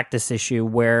Galactus issue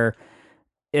where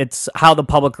it's how the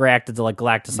public reacted to like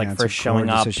Galactus first showing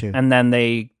up, and then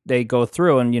they go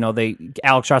through and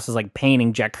Alex Ross is like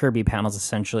painting Jack Kirby panels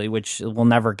essentially, which will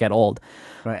never get old.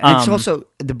 Right, and it's also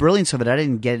the brilliance of it. I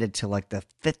didn't get it till like the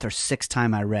 5th or 6th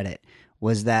time I read it.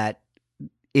 Was that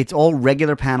it's all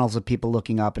regular panels of people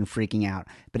looking up and freaking out,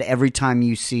 but every time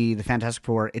you see the Fantastic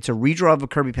Four, it's a redraw of a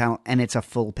Kirby panel and it's a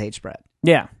full page spread.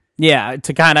 Yeah,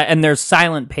 to kind of, and there's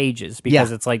silent pages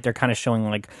because it's like they're kind of showing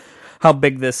like how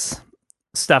big this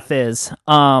stuff is.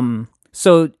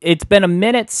 So it's been a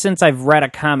minute since I've read a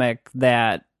comic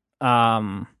that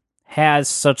has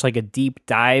such like a deep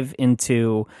dive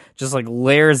into just like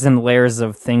layers and layers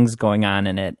of things going on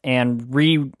in it, and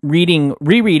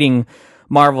rereading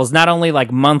Marvel's not only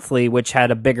like monthly, which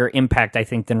had a bigger impact I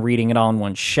think than reading it all in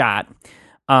one shot,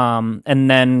 And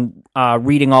then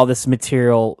reading all this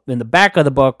material in the back of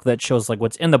the book that shows like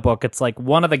what's in the book, it's like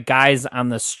one of the guys on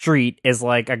the street is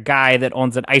like a guy that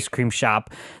owns an ice cream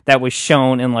shop that was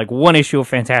shown in like one issue of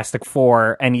Fantastic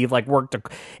Four, and he like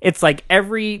it's like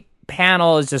every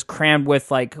panel is just crammed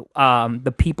with like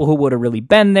the people who would have really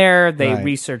been there. They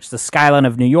researched the skyline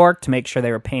of New York to make sure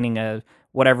they were painting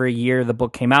whatever year the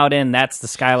book came out in. That's the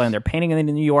skyline they're painting in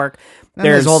New York.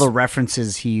 There's all the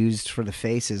references he used for the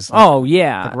faces.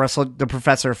 Like Russell, the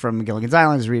professor from Gilligan's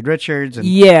Island, is Reed Richards. And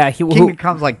Kingdom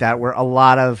Comes like that, where a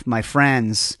lot of my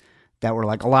friends that were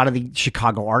like a lot of the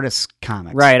Chicago artists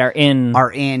comics are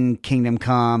in Kingdom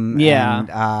Come. Yeah.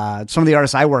 And some of the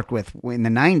artists I worked with in the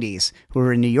 90s who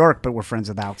were in New York but were friends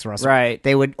with Alex Russell. Right.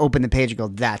 They would open the page and go,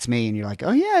 "That's me." And you're like,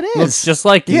 "Oh, yeah, it is." Looks just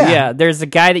like you. Yeah. There's a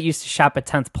guy that used to shop at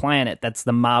 10th Planet that's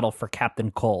the model for Captain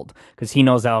Cold because he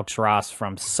knows Alex Ross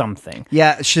from something.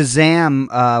 Yeah, Shazam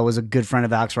was a good friend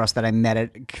of Alex Ross that I met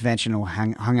at a convention and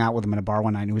hung out with him in a bar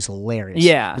one night, and he was hilarious.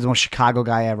 Yeah. He was the most Chicago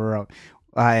guy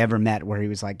I ever met, where he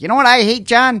was like, "You know what I hate,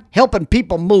 John? Helping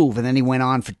people move." And then he went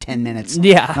on for 10 minutes.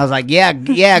 Yeah. And I was like, yeah,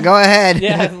 go ahead.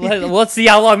 Yeah, let's see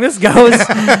how long this goes.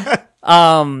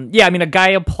 I mean, a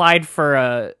guy applied for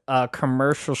a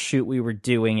commercial shoot we were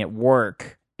doing at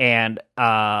work, and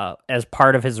as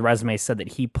part of his resume said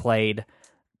that he played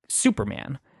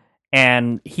Superman,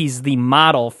 and he's the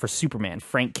model for Superman.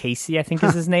 Frank Casey, I think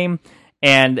is his name.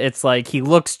 And it's like he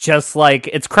looks just like,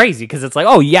 it's crazy because it's like,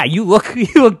 oh yeah, you look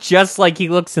just like he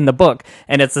looks in the book,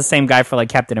 and it's the same guy for like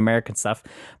Captain America and stuff.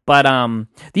 But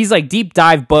these like deep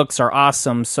dive books are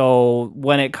awesome. So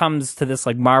when it comes to this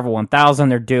like Marvel 1000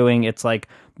 they're doing, it's like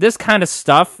this kind of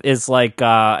stuff is like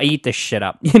I eat this shit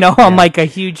up. I'm like a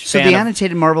huge fan. So the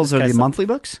annotated Marvels are the monthly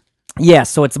books? Yeah,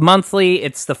 so it's monthly,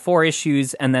 it's the 4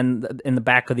 issues, and then in the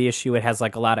back of the issue it has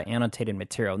like a lot of annotated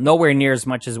material. Nowhere near as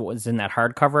much as what was in that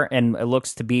hardcover, and it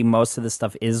looks to be most of the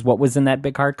stuff is what was in that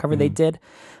big hardcover they did,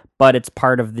 but it's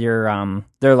part of their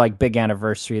like big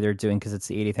anniversary they're doing because it's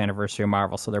the 80th anniversary of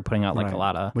Marvel, so they're putting out like a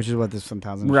lot of... Which is what this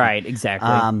 1000 is. Right,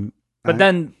 exactly. But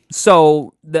then,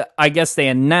 so I guess they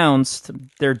announced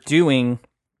they're doing,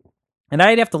 and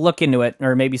I'd have to look into it,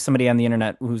 or maybe somebody on the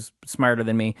internet who's smarter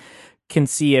than me can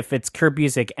see if it's Kurt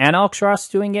Busiek and Alex Ross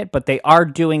doing it, but they are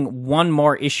doing one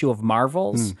more issue of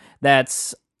Marvels.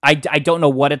 That's I don't know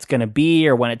what it's going to be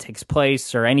or when it takes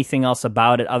place or anything else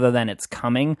about it other than it's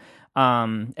coming.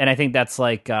 And I think that's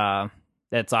like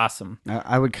that's awesome.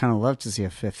 I would kind of love to see a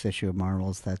 5th issue of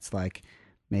Marvels that's like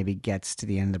maybe gets to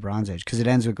the end of the Bronze Age, because it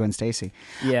ends with Gwen Stacy.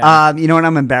 Yeah. You know what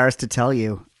I'm embarrassed to tell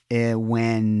you?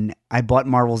 When I bought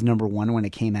Marvel's #1 when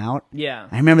it came out. Yeah.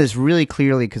 I remember this really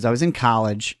clearly because I was in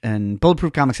college and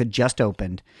Bulletproof Comics had just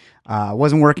opened. I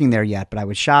wasn't working there yet, but I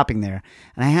was shopping there.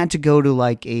 And I had to go to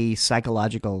like a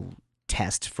psychological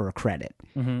test for a credit.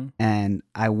 Mm-hmm. And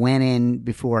I went in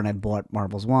before and I bought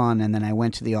Marvel's 1, and then I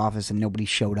went to the office and nobody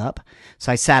showed up.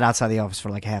 So I sat outside the office for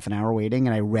like half an hour waiting,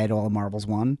 and I read all of Marvel's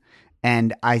 1.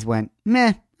 And I went,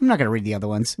 meh, I'm not going to read the other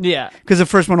ones. Yeah. Because the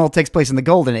first one all takes place in the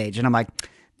Golden Age. And I'm like...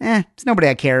 it's nobody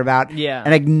I care about. Yeah.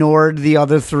 And ignored the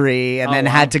other 3 and then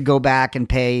had to go back and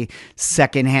pay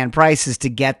secondhand prices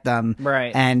to get them.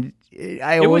 Right. And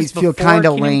I always feel kind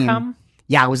of lame. Come?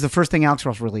 Yeah, it was the first thing Alex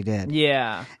Ross really did.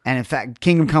 Yeah. And in fact,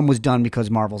 Kingdom Come was done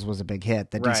because Marvel's was a big hit.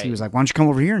 That DC was like, why don't you come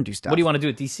over here and do stuff? What do you want to do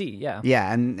at DC? Yeah.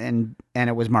 Yeah, and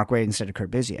it was Mark Waid instead of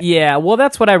Kurt Busiek. Yeah, well,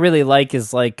 that's what I really like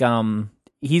is like...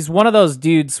 he's one of those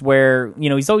dudes where,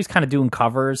 he's always kind of doing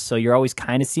covers, so you're always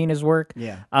kind of seeing his work.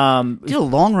 Yeah. He did a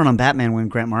long run on Batman when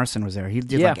Grant Morrison was there. He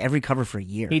did like every cover for a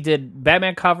year. He did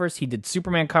Batman covers. He did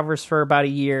Superman covers for about a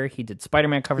year. He did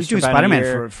Spider-Man covers for about a year. He's doing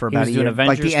Spider-Man for about a year.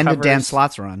 Avengers like the end covers. of Dan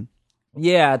Slott's run.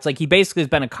 Yeah, it's like he basically has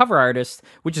been a cover artist,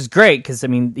 which is great because, I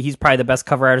mean, he's probably the best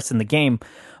cover artist in the game.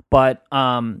 But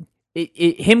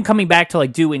him coming back to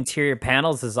like do interior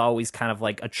panels is always kind of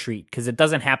like a treat because it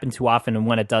doesn't happen too often, and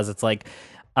when it does, it's like...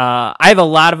 I have a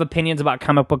lot of opinions about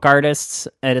comic book artists,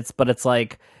 and it's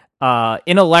like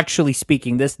intellectually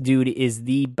speaking, this dude is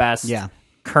the best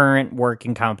current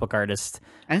working comic book artist.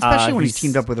 And especially when he's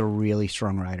teamed up with a really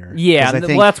strong writer. Yeah,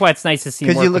 well, that's why it's nice to see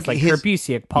him work with like Kurt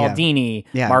Busiek, Paul Yeah. Dini,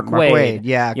 Yeah, Mark Mark Waid. Waid,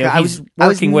 yeah. You know, I he's was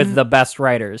working with the best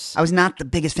writers. I was not the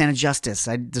biggest fan of Justice.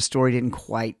 The story didn't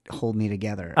quite hold me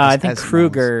together. I think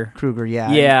Kruger,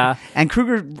 yeah. Yeah. And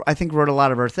Kruger, I think, wrote a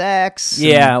lot of Earth X.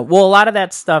 Yeah, well, a lot of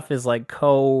that stuff is like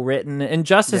co-written, and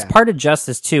Justice, part of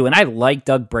Justice too. And I like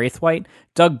Doug Braithwaite.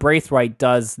 Doug Braithwaite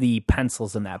does the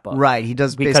pencils in that book. Right, he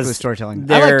does basically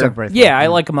storytelling. I like Doug Braithwaite. Yeah, I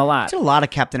like him a lot. He did a lot of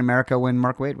Captain America when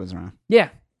Mark Waid was around. Yeah.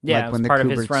 Yeah, it was part of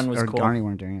his Kuberts run was or cool. Garney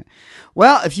weren't doing it.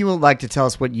 Well, if you would like to tell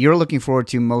us what you're looking forward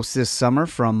to most this summer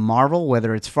from Marvel,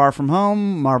 whether it's Far From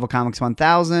Home, Marvel Comics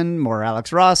 1000, more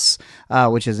Alex Ross,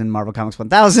 which is in Marvel Comics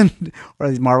 1000, or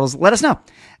these Marvels, let us know.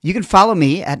 You can follow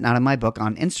me at Not In My Book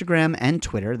on Instagram and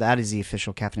Twitter. That is the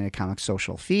official Caffeinated Comics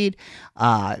social feed.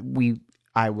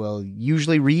 I will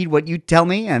usually read what you tell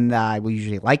me, and I will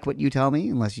usually like what you tell me,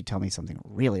 unless you tell me something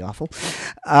really awful.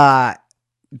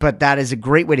 But that is a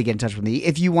great way to get in touch with me.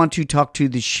 If you want to talk to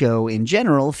the show in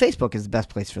general, Facebook is the best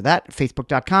place for that.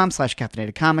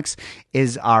 Facebook.com/caffeinatedcomics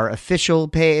is our official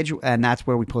page, and that's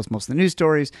where we post most of the news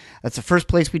stories. That's the first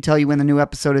place we tell you when the new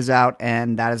episode is out,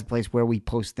 and that is a place where we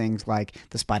post things like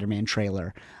the Spider-Man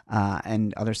trailer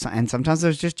and sometimes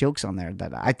there's just jokes on there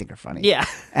that I think are funny. Yeah.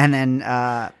 And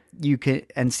then you can,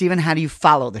 and Steven, how do you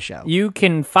follow the show? You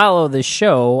can follow the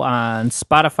show on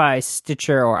Spotify,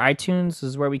 Stitcher, or iTunes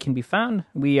is where we can be found.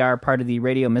 We are part of the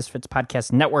Radio Misfits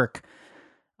Podcast Network.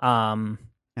 And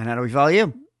how do we follow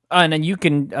you? And then you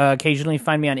can occasionally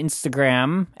find me on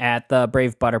Instagram at the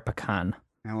Brave Butter Pecan.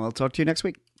 And we'll talk to you next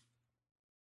week.